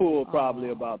mean, he pulled probably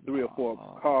about 3 or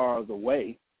 4 cars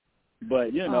away,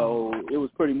 but you know, it was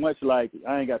pretty much like,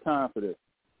 I ain't got time for this.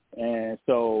 And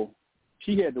so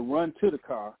she had to run to the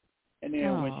car, and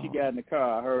then when she got in the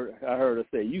car, I heard her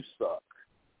say, "You suck."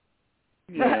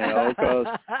 You know, because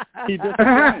he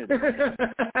disappointed her.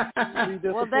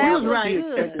 Well, that was right. She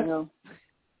expected him,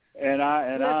 and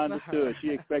I understood. She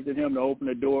expected him to open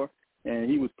the door, and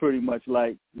he was pretty much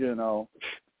like, you know,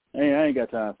 hey, I ain't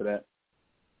got time for that.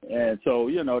 And so,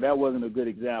 you know, that wasn't a good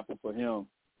example for him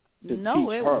to teach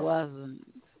her. It wasn't.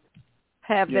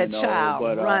 Have that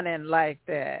child running like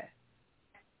that.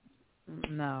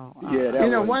 No. Yeah,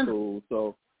 that wasn't cool.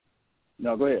 So,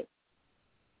 no, go ahead.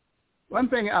 One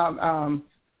thing, I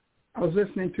was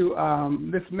listening to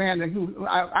this man who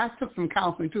I took some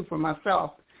counseling too for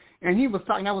myself, and he was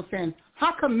talking. I was saying,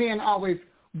 how come men always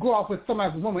go off with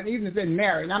somebody's woman, even if they're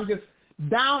married? And I'm just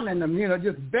downing them, you know,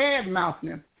 just bad mouthing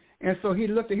them. And so he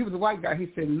was a white guy. He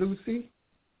said, Lucy,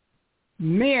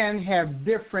 men have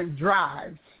different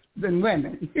drives than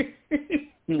women.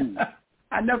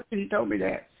 I never he told me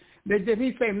that.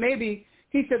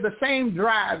 He said the same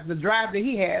drive, the drive that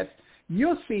he has,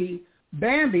 you'll see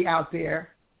Bambi out there,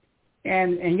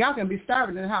 and y'all can be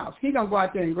starving in the house. He's going to go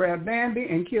out there and grab Bambi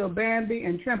and kill Bambi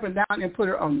and tramp her down and put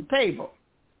her on the table.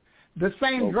 The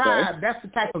same drive, that's the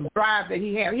type of drive that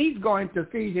he has. He's going to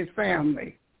feed his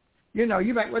family. You know,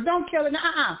 you're like, well, don't kill it.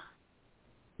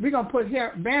 We're going to put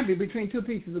Bambi between 2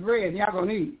 pieces of bread, and y'all going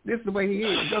to eat. This is the way he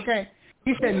is, okay?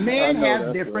 He said men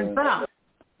have different drives.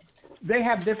 They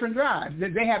have different drives.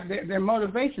 They have their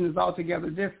motivation is altogether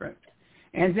different.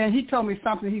 And then he told me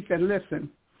something. He said, listen,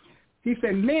 he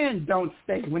said, men don't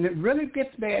stay. When it really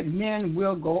gets bad, men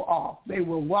will go off. They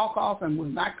will walk off and will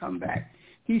not come back.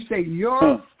 He said,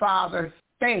 your father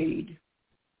stayed.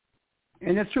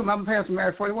 And it's true. My parents were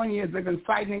married 41 years. They've been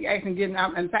fighting, acting, getting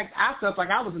out. In fact, I felt like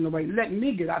I was in the way, letting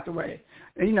me get out the way.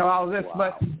 And, you know, all this.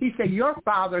 Wow. But he said, your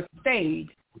father stayed.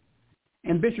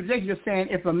 And Bishop Jake just saying,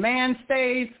 if a man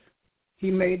stays,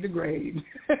 he made the grade.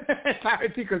 As far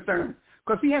as he's concerned.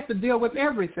 Because he has to deal with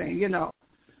everything, you know.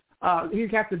 He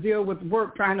has to deal with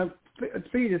work, trying to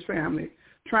feed his family,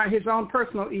 trying his own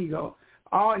personal ego.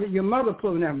 Your mother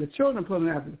pulling at him, the children pulling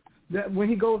at him. When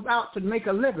he goes out to make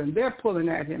a living, they're pulling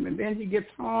at him. And then he gets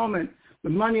home and the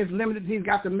money is limited. He's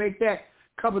got to make that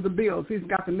cover the bills. He's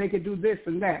got to make it do this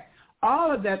and that.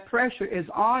 All of that pressure is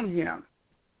on him.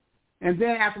 And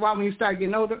then after a while, when you start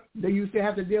getting older, they used to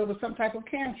have to deal with some type of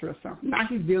cancer or something. Now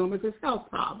he's dealing with his health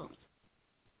problems.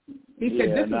 He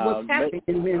said this is what's happening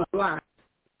in men's lives.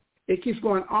 It keeps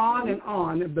going on and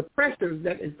on, the pressures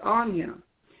that is on him.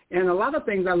 And a lot of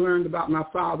things I learned about my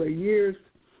father years.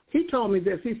 He told me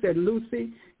this. He said,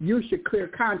 Lucy, you should clear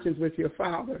conscience with your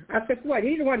father. I said, what?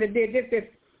 He's the one that did this.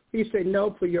 He said,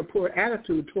 no, for your poor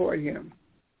attitude toward him.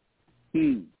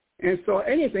 And so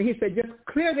anything, he said, just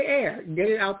clear the air, get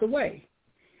it out the way.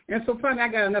 And so finally I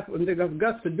got enough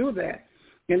guts to do that.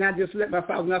 And I just let my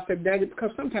father know. I said, Daddy,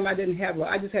 because sometimes I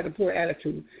just had a poor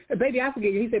attitude. And, baby, I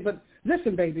forget you. He said, but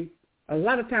listen, baby, a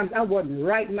lot of times I wasn't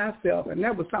right myself. And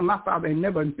that was something my father had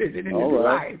never admitted in his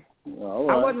life.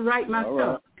 I wasn't right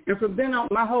myself. And from then on,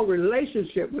 my whole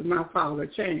relationship with my father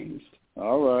changed.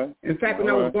 In fact, when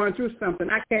I was going through something,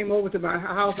 I came over to my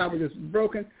house. I was just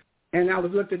broken. And I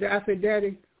was looked at that. I said,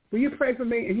 Daddy, will you pray for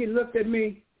me? And he looked at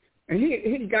me. And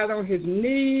he got on his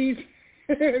knees.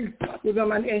 And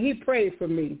he prayed for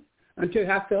me until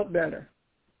I felt better.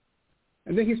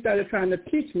 And then he started trying to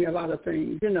teach me a lot of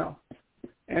things, you know,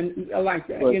 and like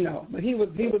that, you know. But he was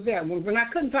there. When I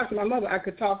couldn't talk to my mother, I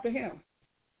could talk to him.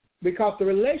 because the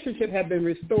relationship had been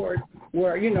restored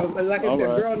where, like I said, the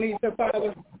girl needs her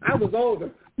father. I was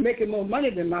older, making more money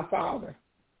than my father,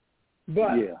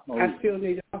 but I still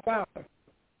needed my father.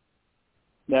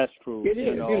 That's true. It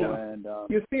is, and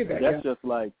you see that. That's just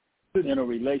like in a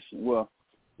relation. Well,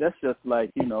 that's just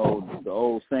like, the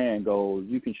old saying goes,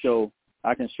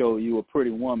 I can show you a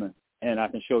pretty woman, and I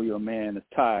can show you a man that's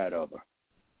tired of her.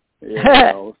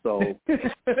 So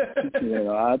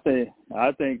I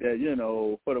think that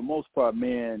for the most part,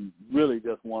 men really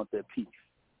just want their peace.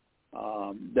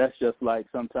 That's just like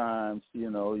sometimes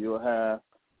you'll have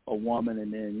a woman,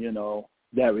 and then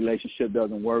that relationship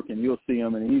doesn't work, and you'll see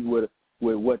him, and he's with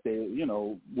what they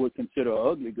would consider an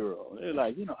ugly girl. They're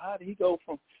like, how did he go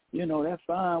from that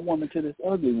fine woman to this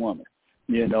ugly woman?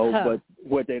 But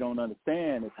what they don't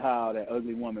understand is how that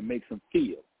ugly woman makes him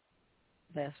feel.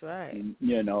 That's right. And,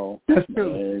 That's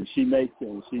true. And she makes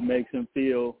him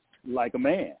feel like a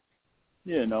man,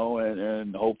 and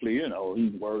hopefully,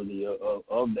 he's worthy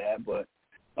of that. But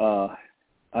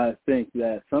I think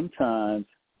that sometimes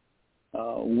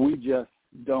we just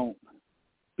don't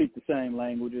speak the same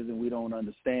languages, and we don't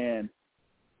understand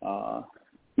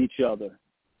each other.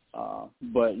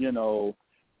 But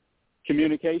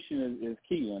communication is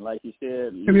key, and like you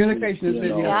said, communication is key.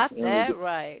 Got that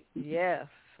right. Yes.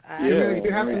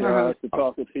 You have to know how to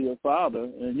talk to your father,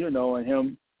 and and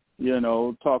him,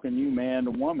 talking you man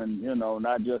to woman,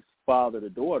 not just father to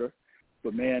daughter,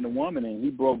 but man to woman. And he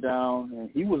broke down,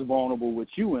 and he was vulnerable with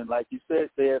you, and like you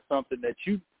said something that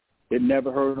you had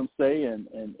never heard him say, and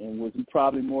was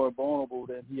probably more vulnerable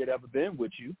than he had ever been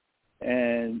with you,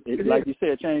 and it like you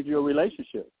said, changed your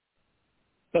relationship.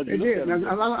 It did.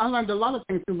 I learned a lot of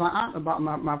things through my aunt about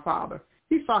my father.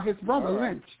 He saw his brother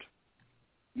lynched.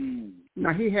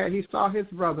 Now he saw his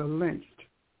brother lynched.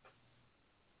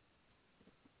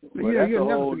 Well, that's a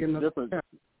whole different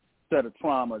set of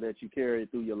trauma that you carry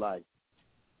through your life.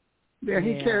 Yeah,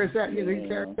 he carries that. He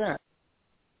carries that.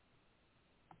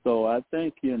 So I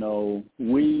think the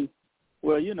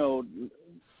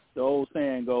old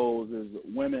saying goes is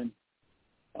women,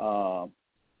 what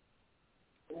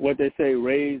they say,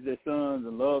 raise their sons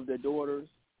and love their daughters,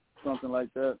 something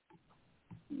like that.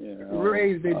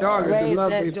 Raise their daughters and love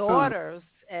their daughters,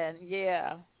 sons. And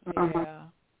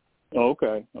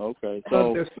Okay.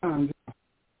 Love their sons.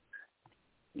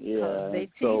 Yeah. They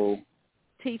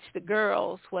teach the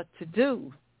girls what to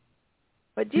do.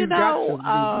 But you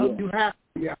have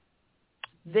to,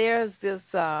 there's this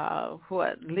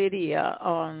Lydia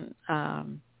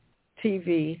on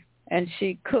TV, and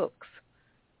she cooks,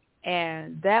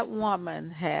 and that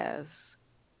woman has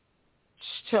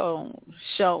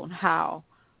shown how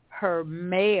her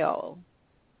male,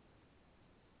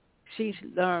 she's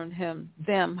learned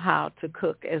them how to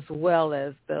cook as well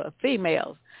as the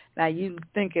females. Now you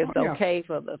think it's okay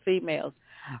for the females,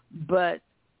 but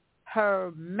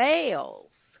her males,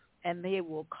 and they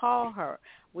will call her,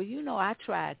 well, I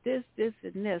tried this,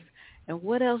 and this, and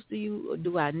what else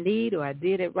do I need, or I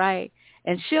did it right?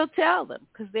 And she'll tell them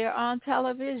because they're on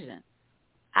television.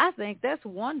 I think that's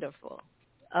wonderful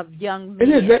of young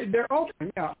men. It is. They're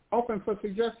open, open for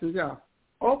suggestions,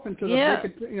 open to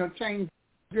the change.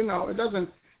 It doesn't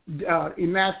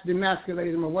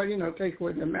demasculate them or what, take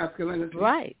away their masculinity.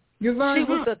 Right. You learn. She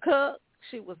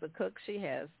was a cook. She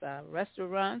has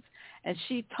restaurants, and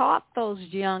she taught those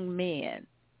young men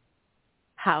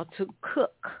how to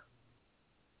cook.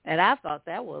 And I thought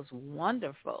that was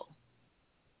wonderful.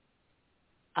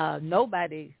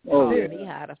 Nobody taught me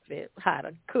how to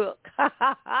cook.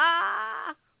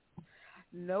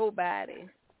 Nobody.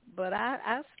 But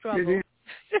I struggled.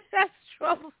 I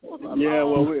struggled. Yeah,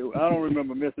 well, I don't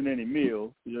remember missing any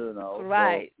meals,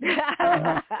 Right.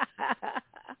 So.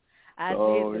 I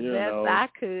did the best I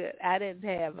could. I didn't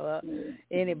have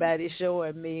anybody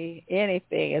showing me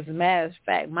anything. As a matter of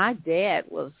fact, my dad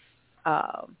was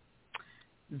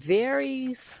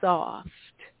very soft,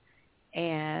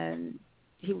 and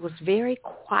he was very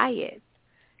quiet,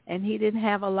 and he didn't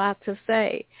have a lot to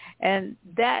say. And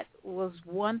that was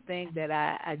one thing that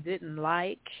I didn't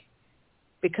like,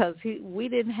 because we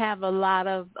didn't have a lot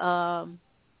of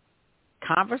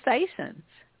conversations,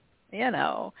 and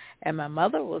my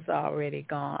mother was already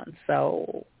gone.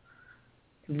 So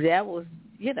that was,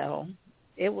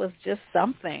 it was just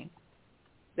something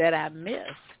that I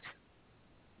missed.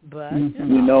 But,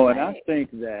 and I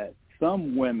think that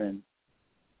some women,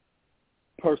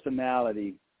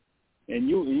 personality, and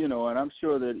and I'm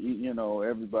sure that,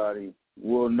 everybody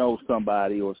will know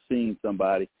somebody or seen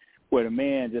somebody where the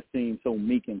man just seems so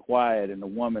meek and quiet, and the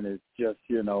woman is just,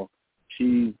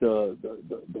 she's the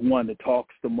one that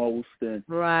talks the most, and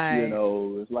right.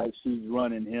 It's like she's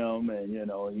running him, and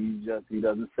he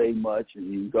doesn't say much,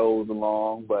 and he goes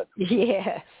along, but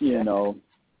yes, he gets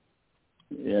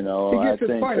I his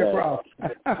think point across.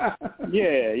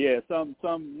 some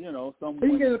he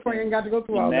can get his point and got to go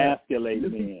through all that.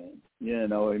 Emasculate men,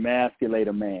 emasculate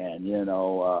a man,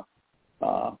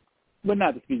 but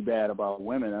not to speak bad about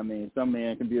women. I mean, some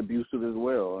men can be abusive as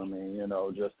well. I mean,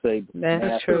 just say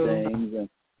nasty things, and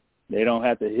they don't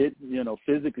have to hit,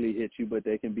 physically hit you, but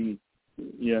they can be,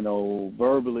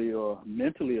 verbally or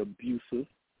mentally abusive.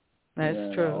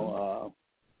 That's true.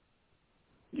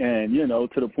 And,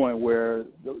 to the point where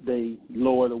they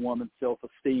lower the woman's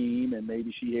self-esteem, and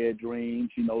maybe she had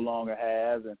dreams she no longer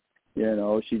has, and,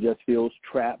 she just feels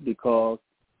trapped because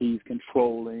he's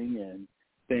controlling and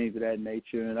things of that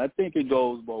nature. And I think it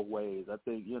goes both ways. I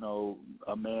think,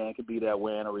 a man could be that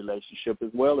way in a relationship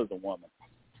as well as a woman.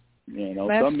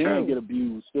 Some men get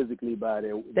abused physically by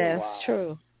their wives. That's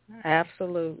true.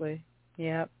 Absolutely.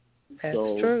 Yep. That's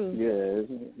true. Yeah,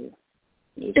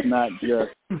 it's not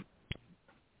just,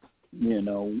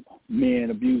 men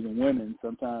abusing women.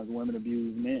 Sometimes women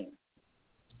abuse men.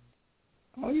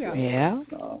 Oh, yeah. Yeah.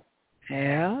 So,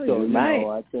 right.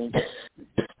 I think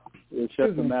it's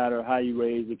just a matter of how you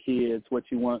raise the kids, what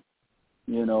you want,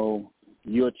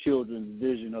 your children's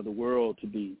vision of the world to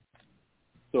be.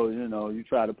 So, you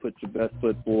try to put your best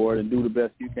foot forward and do the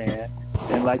best you can.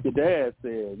 And like your dad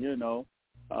said,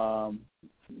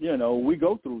 we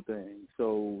go through things.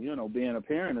 So, being a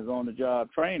parent is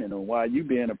on-the-job training. And while you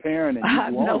being a parent and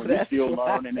you're growing, you're still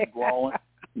learning and growing,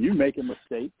 you making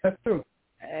mistakes. That's true.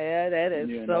 Yeah, that is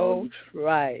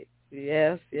right.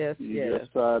 Yes. You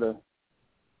just try to...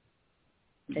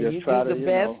 And you do the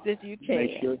best that you can.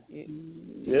 Make sure,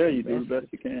 you do the best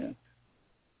you can.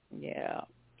 Yeah.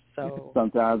 So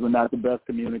sometimes we're not the best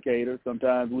communicators.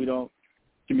 Sometimes we don't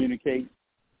communicate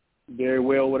very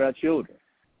well with our children.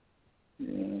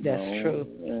 That's true.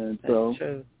 And that's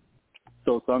true.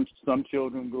 So some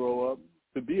children grow up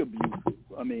to be abusive.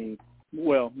 I mean,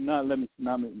 well, not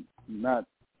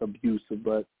abusive,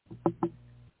 but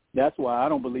that's why I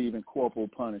don't believe in corporal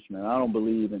punishment. I don't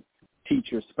believe in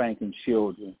teachers spanking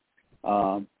children.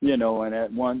 And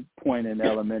at one point in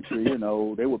elementary,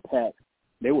 they were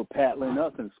paddling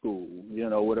us in school,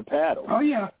 with a paddle. Oh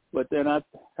yeah. But then I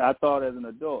thought as an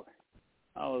adult,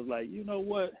 I was like, you know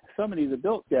what? Some of these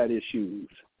adults got issues,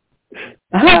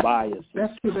 bias,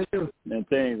 that's what they do, and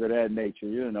things of that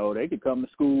nature. They could come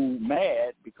to school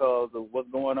mad because of what's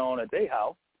going on at their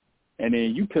house, and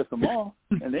then you piss them off,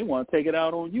 and they want to take it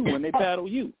out on you when they paddle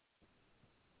you.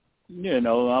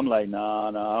 I'm like, nah,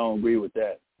 I don't agree with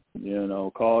that.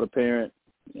 Call the parent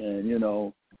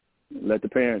and, let the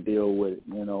parent deal with it.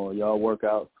 Y'all work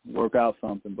out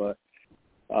something. But,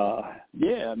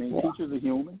 teachers are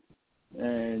human.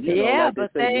 And, like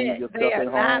but they are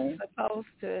not supposed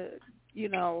to,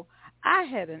 I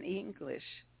had an English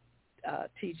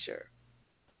teacher,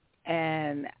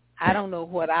 and I don't know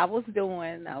what I was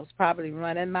doing. I was probably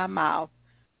running my mouth,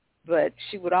 but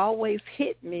she would always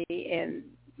hit me in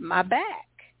my back.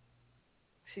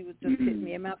 She would just hit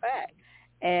me in my back.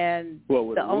 And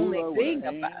the only thing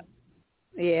about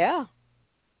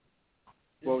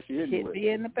What was she hitting hit with? me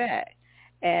in the back.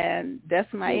 And that's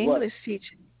my English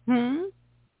teacher.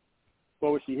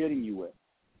 What was she hitting you with?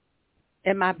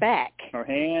 In my back. Her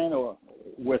hand or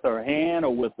with a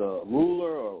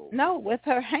ruler? Or no, with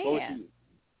her hand.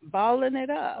 Balling it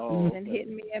up and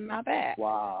hitting me in my back.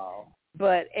 Wow.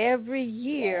 But every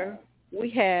year we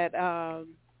had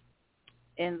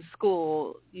in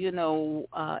school,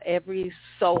 every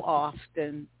so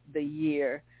often the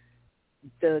year,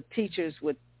 the teachers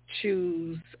would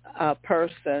choose a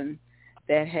person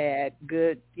that had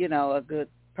good, a good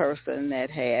person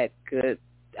that had good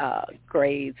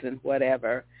grades and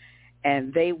whatever,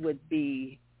 and they would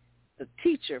be the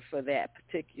teacher for that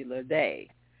particular day.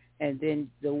 And then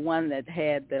the one that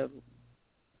had the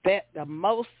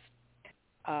most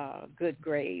good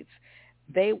grades,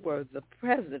 they were the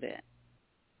principal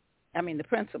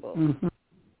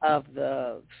of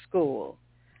the school.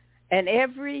 And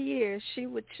every year she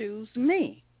would choose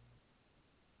me.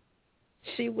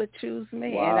 Wow.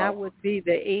 And I would be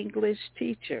the English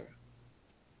teacher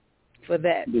for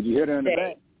that. Did you hit her in the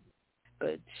back?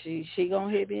 But she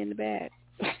gonna hit me in the back.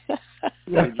 Did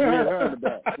you hit her in the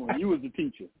back when you was the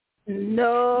teacher?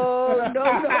 No,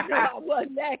 I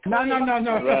wasn't that close.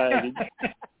 No.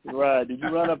 Right. Did you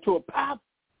run up to a pop?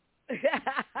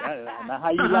 Now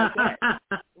how you like that?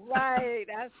 Right.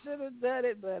 I should have done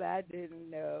it, but I didn't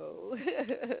know.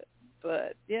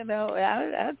 But,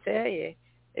 I tell you,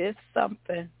 it's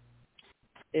something.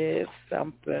 is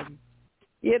something.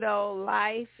 You know,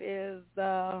 life is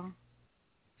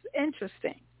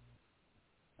interesting.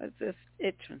 It's just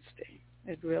interesting.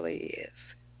 It really is.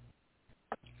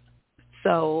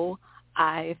 So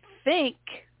I think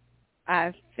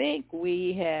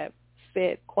we have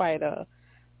said quite a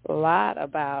lot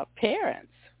about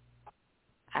parents.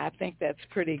 I think that's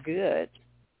pretty good.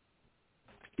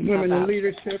 Women in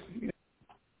leadership.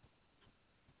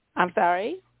 I'm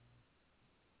sorry?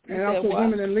 And also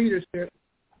women in leadership.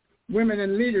 Women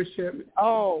in leadership.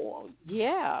 Oh,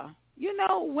 yeah. You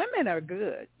know, women are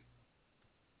good.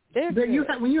 They're good.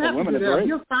 When you have to do that,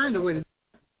 you'll find a way.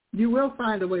 You will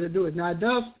find a way to do it. Now, it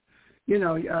does,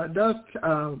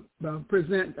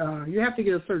 present. You have to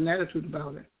get a certain attitude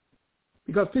about it,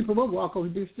 because people will walk over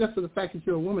you just for the fact that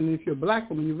you're a woman. And if you're a black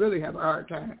woman, you really have a hard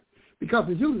time, because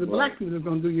it's usually the black people that's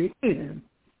going to do you in.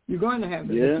 You're going to have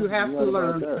it. Yeah, but you have to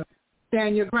learn to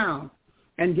stand your ground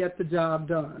and get the job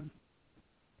done.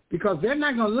 Because they're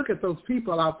not going to look at those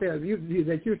people out there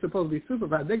that you're supposed to be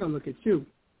supervised. They're going to look at you.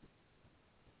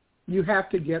 You have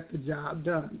to get the job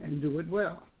done and do it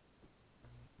well.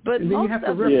 But most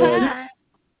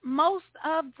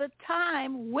of the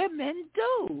time, women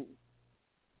do.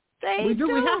 We do.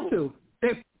 We have to.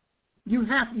 You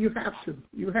have to.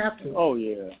 Oh,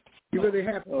 yeah. You really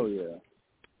have to. Oh, yeah.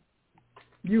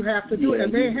 You have to do it.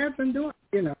 And they have been doing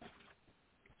it,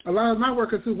 A lot of my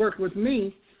workers who worked with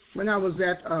me when I was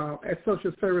at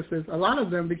social services, a lot of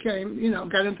them became,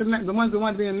 got into, the ones that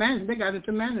wanted to be in management, they got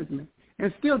into management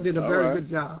and still did a very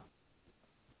good job.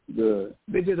 Good.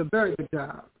 They did a very good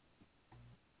job.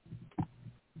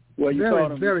 Well, you taught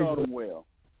them well.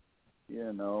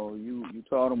 You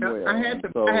taught them well. I had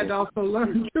to also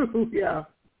learn too. Yeah.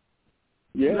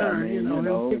 Yeah,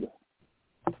 learn,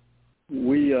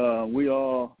 we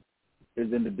all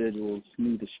as individuals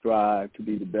need to strive to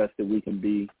be the best that we can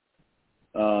be,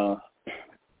 and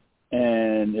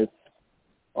it's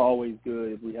always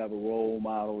good if we have a role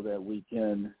model that we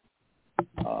can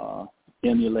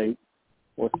emulate,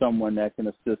 or someone that can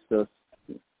assist us,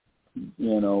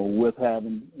 with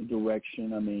having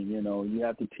direction. I mean, you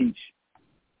have to teach,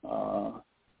 young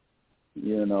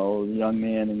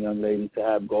men and young ladies to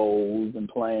have goals and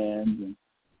plans, and,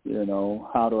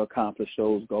 how to accomplish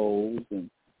those goals, and,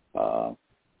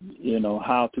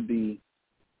 how to be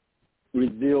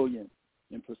resilient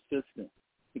and persistent,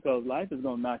 because life is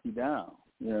going to knock you down,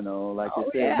 like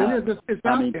you said.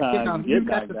 How many times you get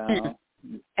knocked down?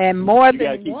 And more than one. You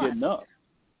got to keep getting up.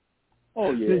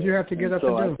 Oh, yeah. You have to get up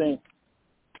and do. I think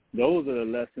those are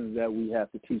the lessons that we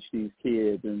have to teach these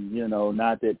kids, and,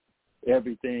 not that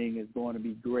everything is going to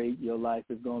be great. Your life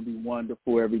is going to be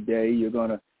wonderful every day.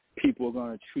 People are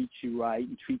going to treat you right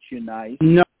and treat you nice.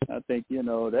 No. I think,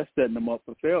 that's setting them up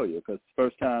for failure, because the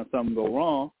first time something go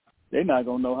wrong, they're not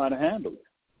going to know how to handle it,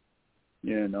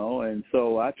 And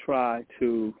so I try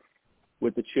to,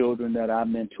 with the children that I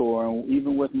mentor, and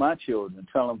even with my children,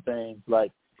 tell them things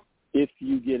like, if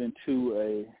you get into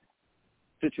a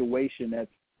situation that's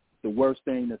the worst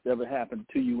thing that's ever happened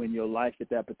to you in your life at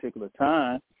that particular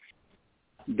time,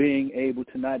 being able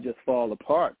to not just fall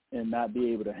apart and not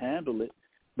be able to handle it,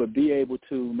 but be able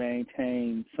to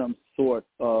maintain some sort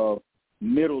of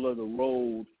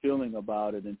middle-of-the-road feeling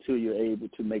about it until you're able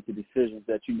to make the decisions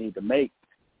that you need to make.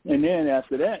 And then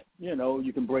after that,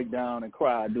 you can break down and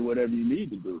cry, do whatever you need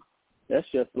to do. That's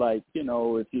just like,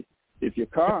 if your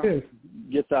car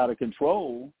gets out of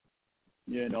control,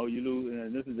 you lose,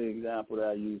 and this is the example that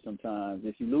I use sometimes.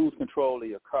 If you lose control of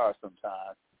your car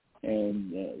sometimes,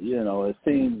 and, it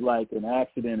seems like an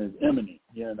accident is imminent,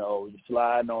 you're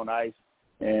sliding on ice,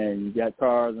 and you got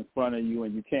cars in front of you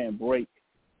and you can't brake,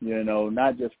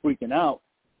 not just freaking out,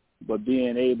 but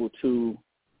being able to,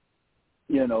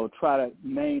 try to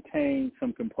maintain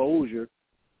some composure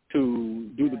to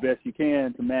do the best you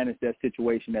can to manage that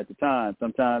situation at the time.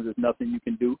 Sometimes there's nothing you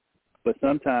can do, but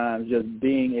sometimes just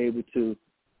being able to,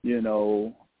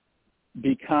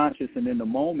 be conscious, and in the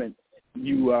moment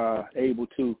you are able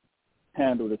to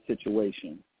handle the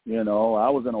situation. I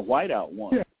was in a whiteout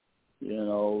once.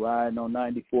 Riding on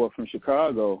 94 from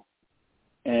Chicago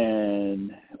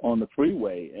and on the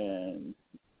freeway, and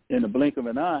in the blink of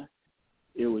an eye,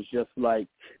 it was just like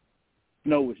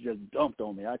snow was just dumped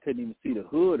on me. I couldn't even see the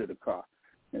hood of the car.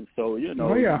 And so,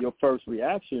 your first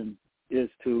reaction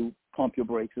is to pump your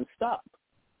brakes and stop.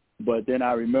 But then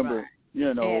I remember,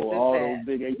 all those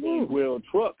big 18-wheel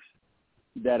trucks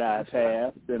that I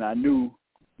passed, and I knew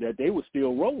that they were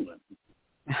still rolling.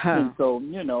 And so,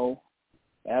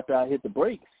 after I hit the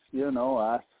brakes,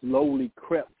 I slowly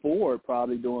crept forward,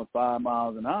 probably doing 5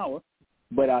 miles an hour,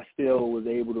 but I still was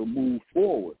able to move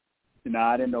forward.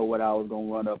 I didn't know what I was going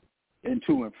to run up in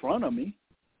front of me.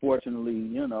 Fortunately,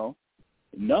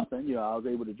 nothing. I was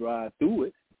able to drive through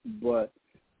it, but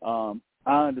I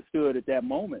understood at that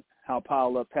moment how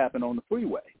pileups happen on the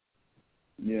freeway.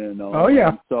 Oh yeah.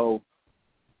 And so,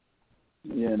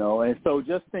 and so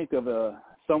just think of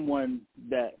someone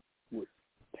that was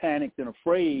panicked and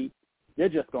afraid. They're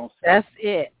just gonna stop.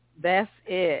 That's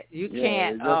it. You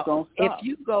can't. Just gonna stop.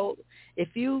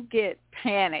 If you get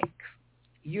panicked,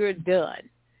 you're done.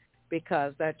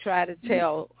 Because I try to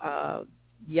tell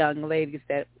young ladies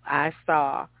that I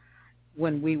saw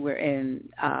when we were in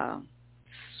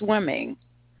swimming,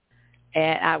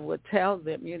 and I would tell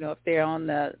them, if they're on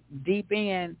the deep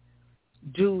end,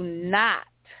 do not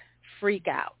freak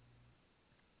out.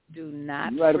 Do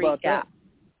not freak out.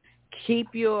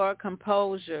 Keep your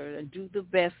composure and do the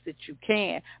best that you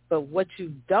can. But what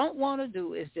you don't want to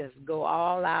do is just go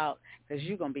all out, because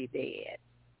you're going to be dead.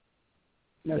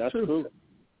 That's true.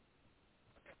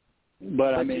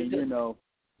 But I mean,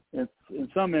 in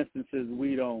some instances,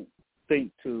 we don't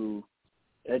think to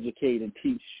educate and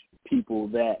teach people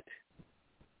that,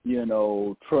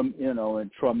 in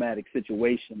traumatic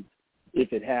situations,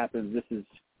 if it happens, this is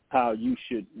how you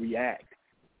should react.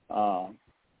 Well,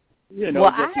 just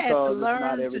I had because to it's learn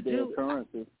not to everyday do.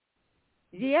 occurrences.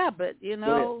 Yeah, but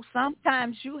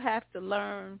sometimes you have to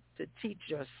learn to teach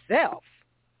yourself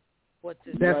what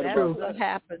to do. That's what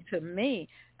happened to me.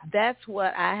 That's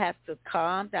what I have to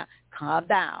calm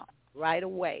down right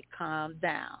away. Calm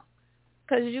down,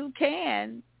 because you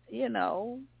can,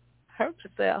 hurt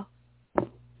yourself.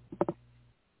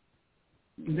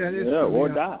 That is true, or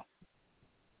yeah. die.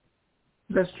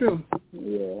 That's true.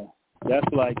 Yeah,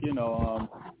 that's like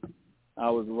I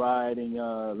was riding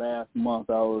last month.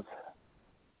 I was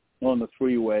on the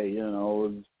freeway. It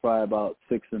was probably about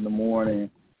 6 a.m,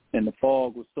 and the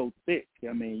fog was so thick.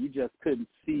 I mean, you just couldn't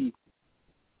see,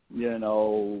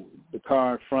 the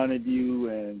car in front of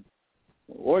you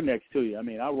or next to you. I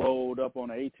mean, I rolled up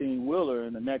on an 18-wheeler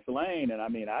in the next lane, and I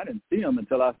mean, I didn't see him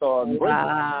until I saw his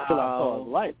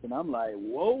lights, and I'm like,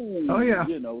 whoa. Oh yeah.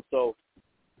 So,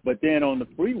 but then on the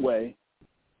freeway,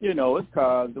 it's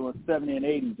cars doing 70 and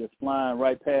 80 just flying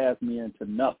right past me into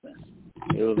nothing.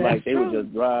 It was like they were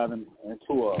just driving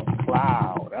into a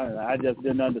cloud. I just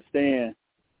didn't understand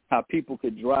how people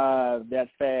could drive that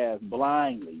fast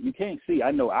blindly. You can't see.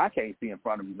 I know I can't see in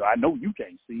front of you. I know you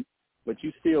can't see, but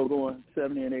you still going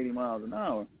 70 and 80 miles an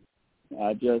hour.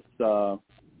 I just, I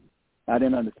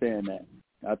didn't understand that.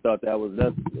 I thought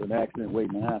that's an accident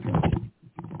waiting to happen.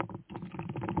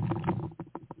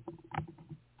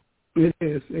 It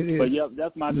is. But yep,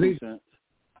 that's my 2 cents.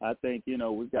 I think,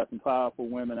 we've got some powerful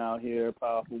women out here,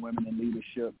 powerful women in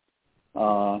leadership,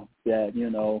 that,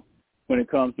 when it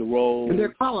comes to roles. And they're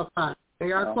qualified.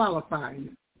 They are qualified.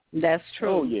 That's true.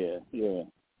 Oh, yeah.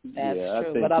 That's true. I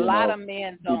think, but a lot of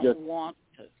men don't want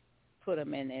to put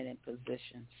them in any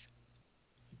positions.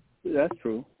 That's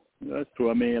true.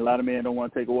 I mean, a lot of men don't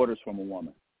want to take orders from a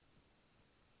woman.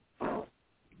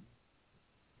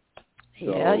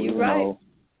 Yeah, you're right.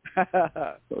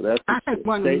 So that's the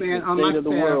state of the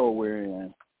world we're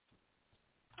in.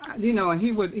 And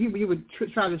he would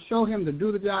try to show him to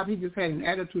do the job. He just had an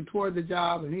attitude toward the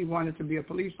job, and he wanted to be a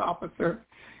police officer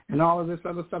and all of this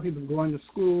other stuff. He was going to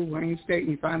school, Wayne State,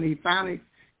 and he finally,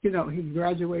 he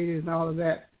graduated and all of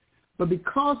that. But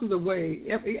because of the way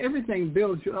everything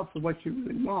builds you up for what you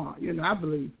really want, I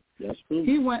believe. That's true.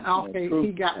 He went off.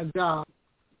 He got a job.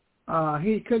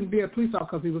 He couldn't be a police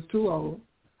officer because he was too old.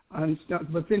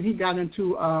 But then he got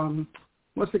into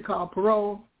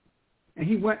parole. And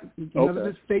he went to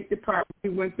the State Department. He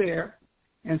went there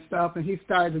and stuff, and he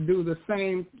started to do the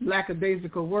same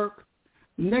lackadaisical work.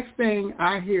 The next thing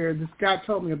I hear, this guy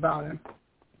told me about him.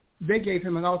 They gave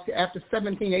him after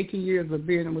 17, 18 years of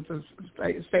being with the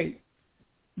state,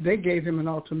 they gave him an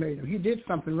ultimatum. He did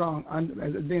something wrong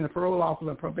as being a parole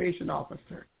officer, a probation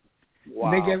officer.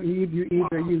 Wow. They gave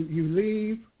either you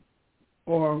leave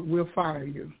or we'll fire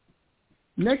you.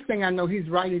 Next thing I know, he's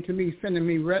writing to me, sending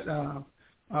me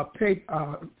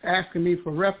asking me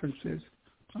for references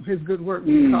of his good work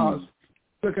because he's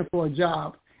looking for a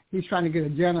job. He's trying to get a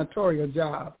janitorial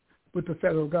job with the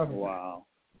federal government. Wow.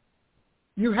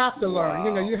 You have to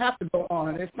learn. You have to go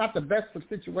on. It's not the best of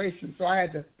situations, so I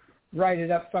had to write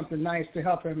it up something nice to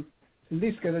help him at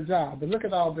least get a job. But look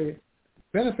at all the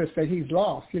benefits that he's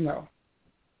lost, You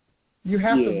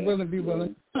have to be willing to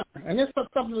learn. And it's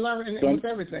something to learn with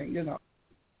everything,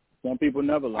 Some people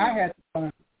never learn. I had to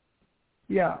learn.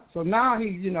 Yeah, so now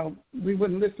we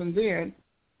wouldn't listen then.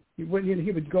 He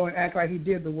would go and act like he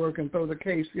did the work and throw the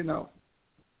case,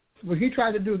 But he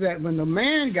tried to do that when the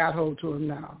man got hold to him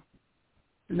now,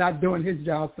 not doing his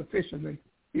job sufficiently.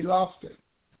 He lost it.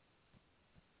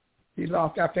 He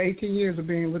lost after 18 years of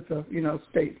being with the,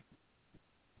 state.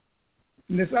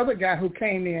 And this other guy who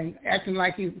came in acting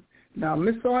like now,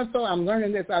 Miss So-and-so, I'm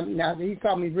learning this. Now, he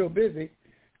called me real busy.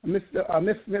 Miss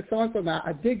So-and-so, now,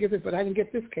 I did get this, but I didn't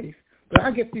get this case. But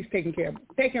I'll get these taken care of.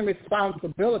 Taking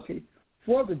responsibility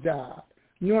for the job,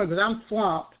 knowing that I'm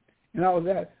swamped and all of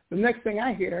that. The next thing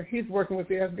I hear, he's working with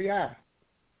the FBI.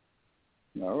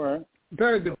 All right.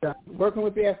 Very good job. Working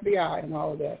with the FBI and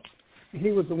all of that. And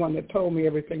he was the one that told me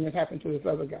everything that happened to this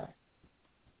other guy.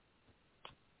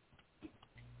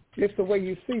 It's the way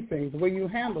you see things, the way you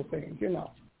handle things,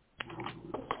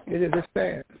 It is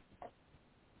sad.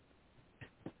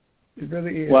 It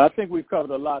really is. Well, I think we've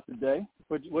covered a lot today.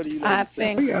 What do you I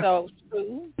think so,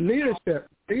 too. Leadership.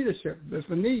 There's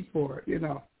a need for it,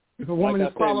 If a woman like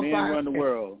is qualified. Men run the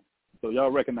world, so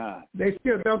y'all recognize. They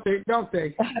still, don't they?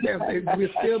 We're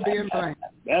still being blamed.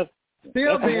 That's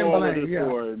being blamed, yeah.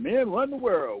 Story. Men run the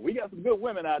world. We got some good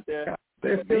women out there. Yeah,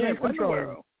 they're still in control.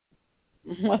 Run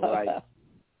the world. All right.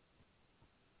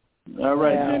 All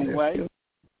right, Jenny White.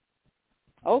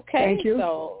 Okay, thank you.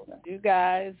 So you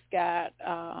guys got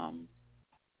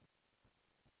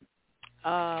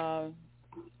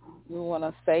you want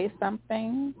to say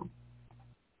something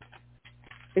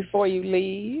before you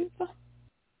leave?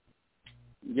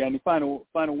 You got any final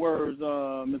words,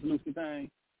 Ms. Lucy Payne?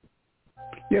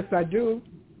 Yes, I do.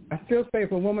 I still say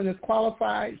if a woman is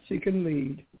qualified, she can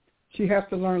lead. She has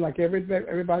to learn like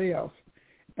everybody else.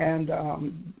 And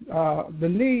the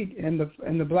need in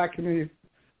the black community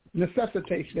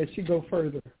necessitates that she go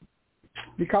further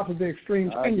because of the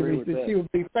extreme injuries that she will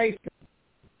be facing.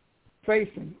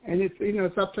 And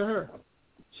it's up to her.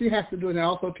 She has to do it and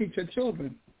also teach her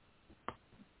children.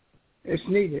 It's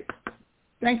needed.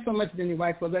 Thanks so much, Jenny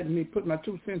White, for letting me put my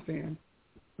 2 cents in.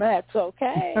 That's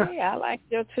okay. I like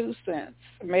your 2 cents.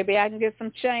 Maybe I can get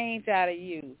some change out of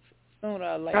you sooner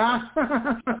or later.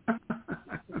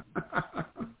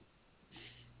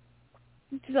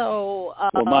 So,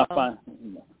 well,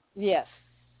 yes.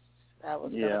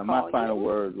 My final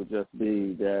word would just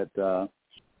be that,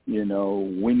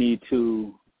 we need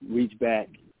to reach back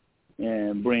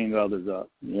and bring others up,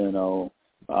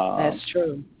 That's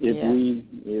true.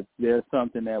 If there's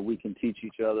something that we can teach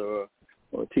each other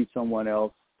or teach someone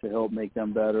else to help make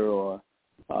them better or,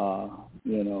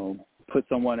 put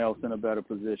someone else in a better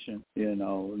position,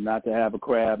 not to have a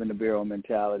crab in the barrel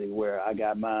mentality where I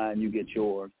got mine, you get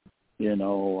yours.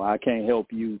 I can't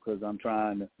help you because I'm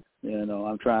trying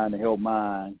to help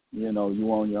mine. You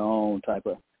on your own type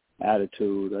of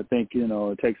attitude. I think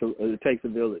it takes a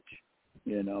village.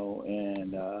 And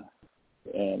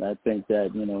I think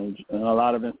that in a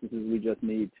lot of instances we just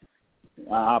need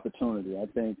an opportunity. I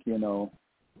think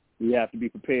we have to be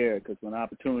prepared because when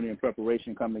opportunity and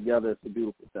preparation come together, it's a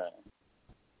beautiful thing.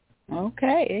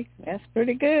 Okay, that's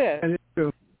pretty good. That is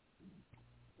true.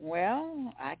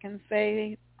 Well, I can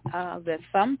say that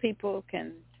some people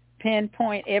can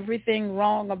pinpoint everything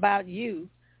wrong about you,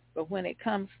 but when it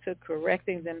comes to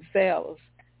correcting themselves,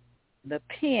 the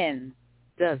pen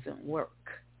doesn't work.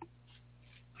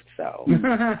 So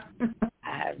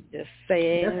I'm just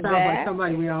saying that. That sounds like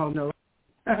somebody we all know.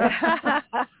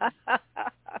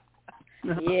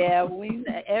 Yeah,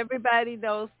 everybody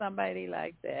knows somebody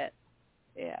like that.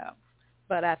 Yeah,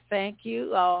 but I thank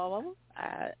you all,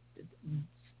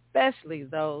 especially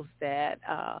those that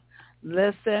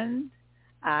listened.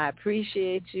 I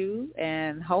appreciate you,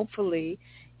 and hopefully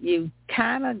you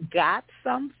kind of got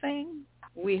something,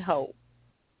 we hope.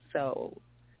 So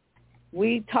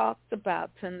we talked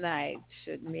about tonight,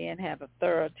 should men have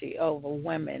authority over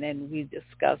women, and we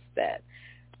discussed that.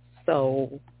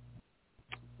 So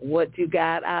what you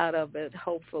got out of it,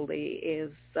 hopefully,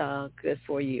 is good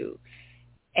for you.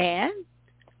 And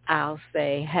I'll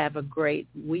say have a great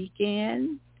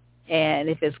weekend. And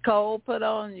if it's cold, put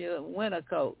on your winter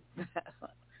coat.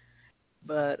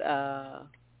 But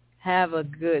have a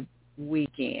good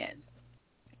weekend.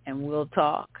 And we'll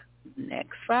talk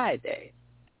next Friday.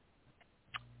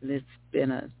 It's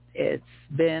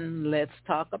been Let's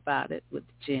Talk About It with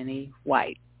Jenny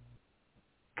White.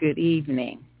 Good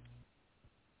evening.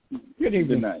 Good evening.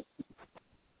 Good night.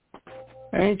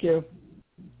 Thank you.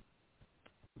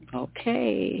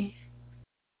 Okay.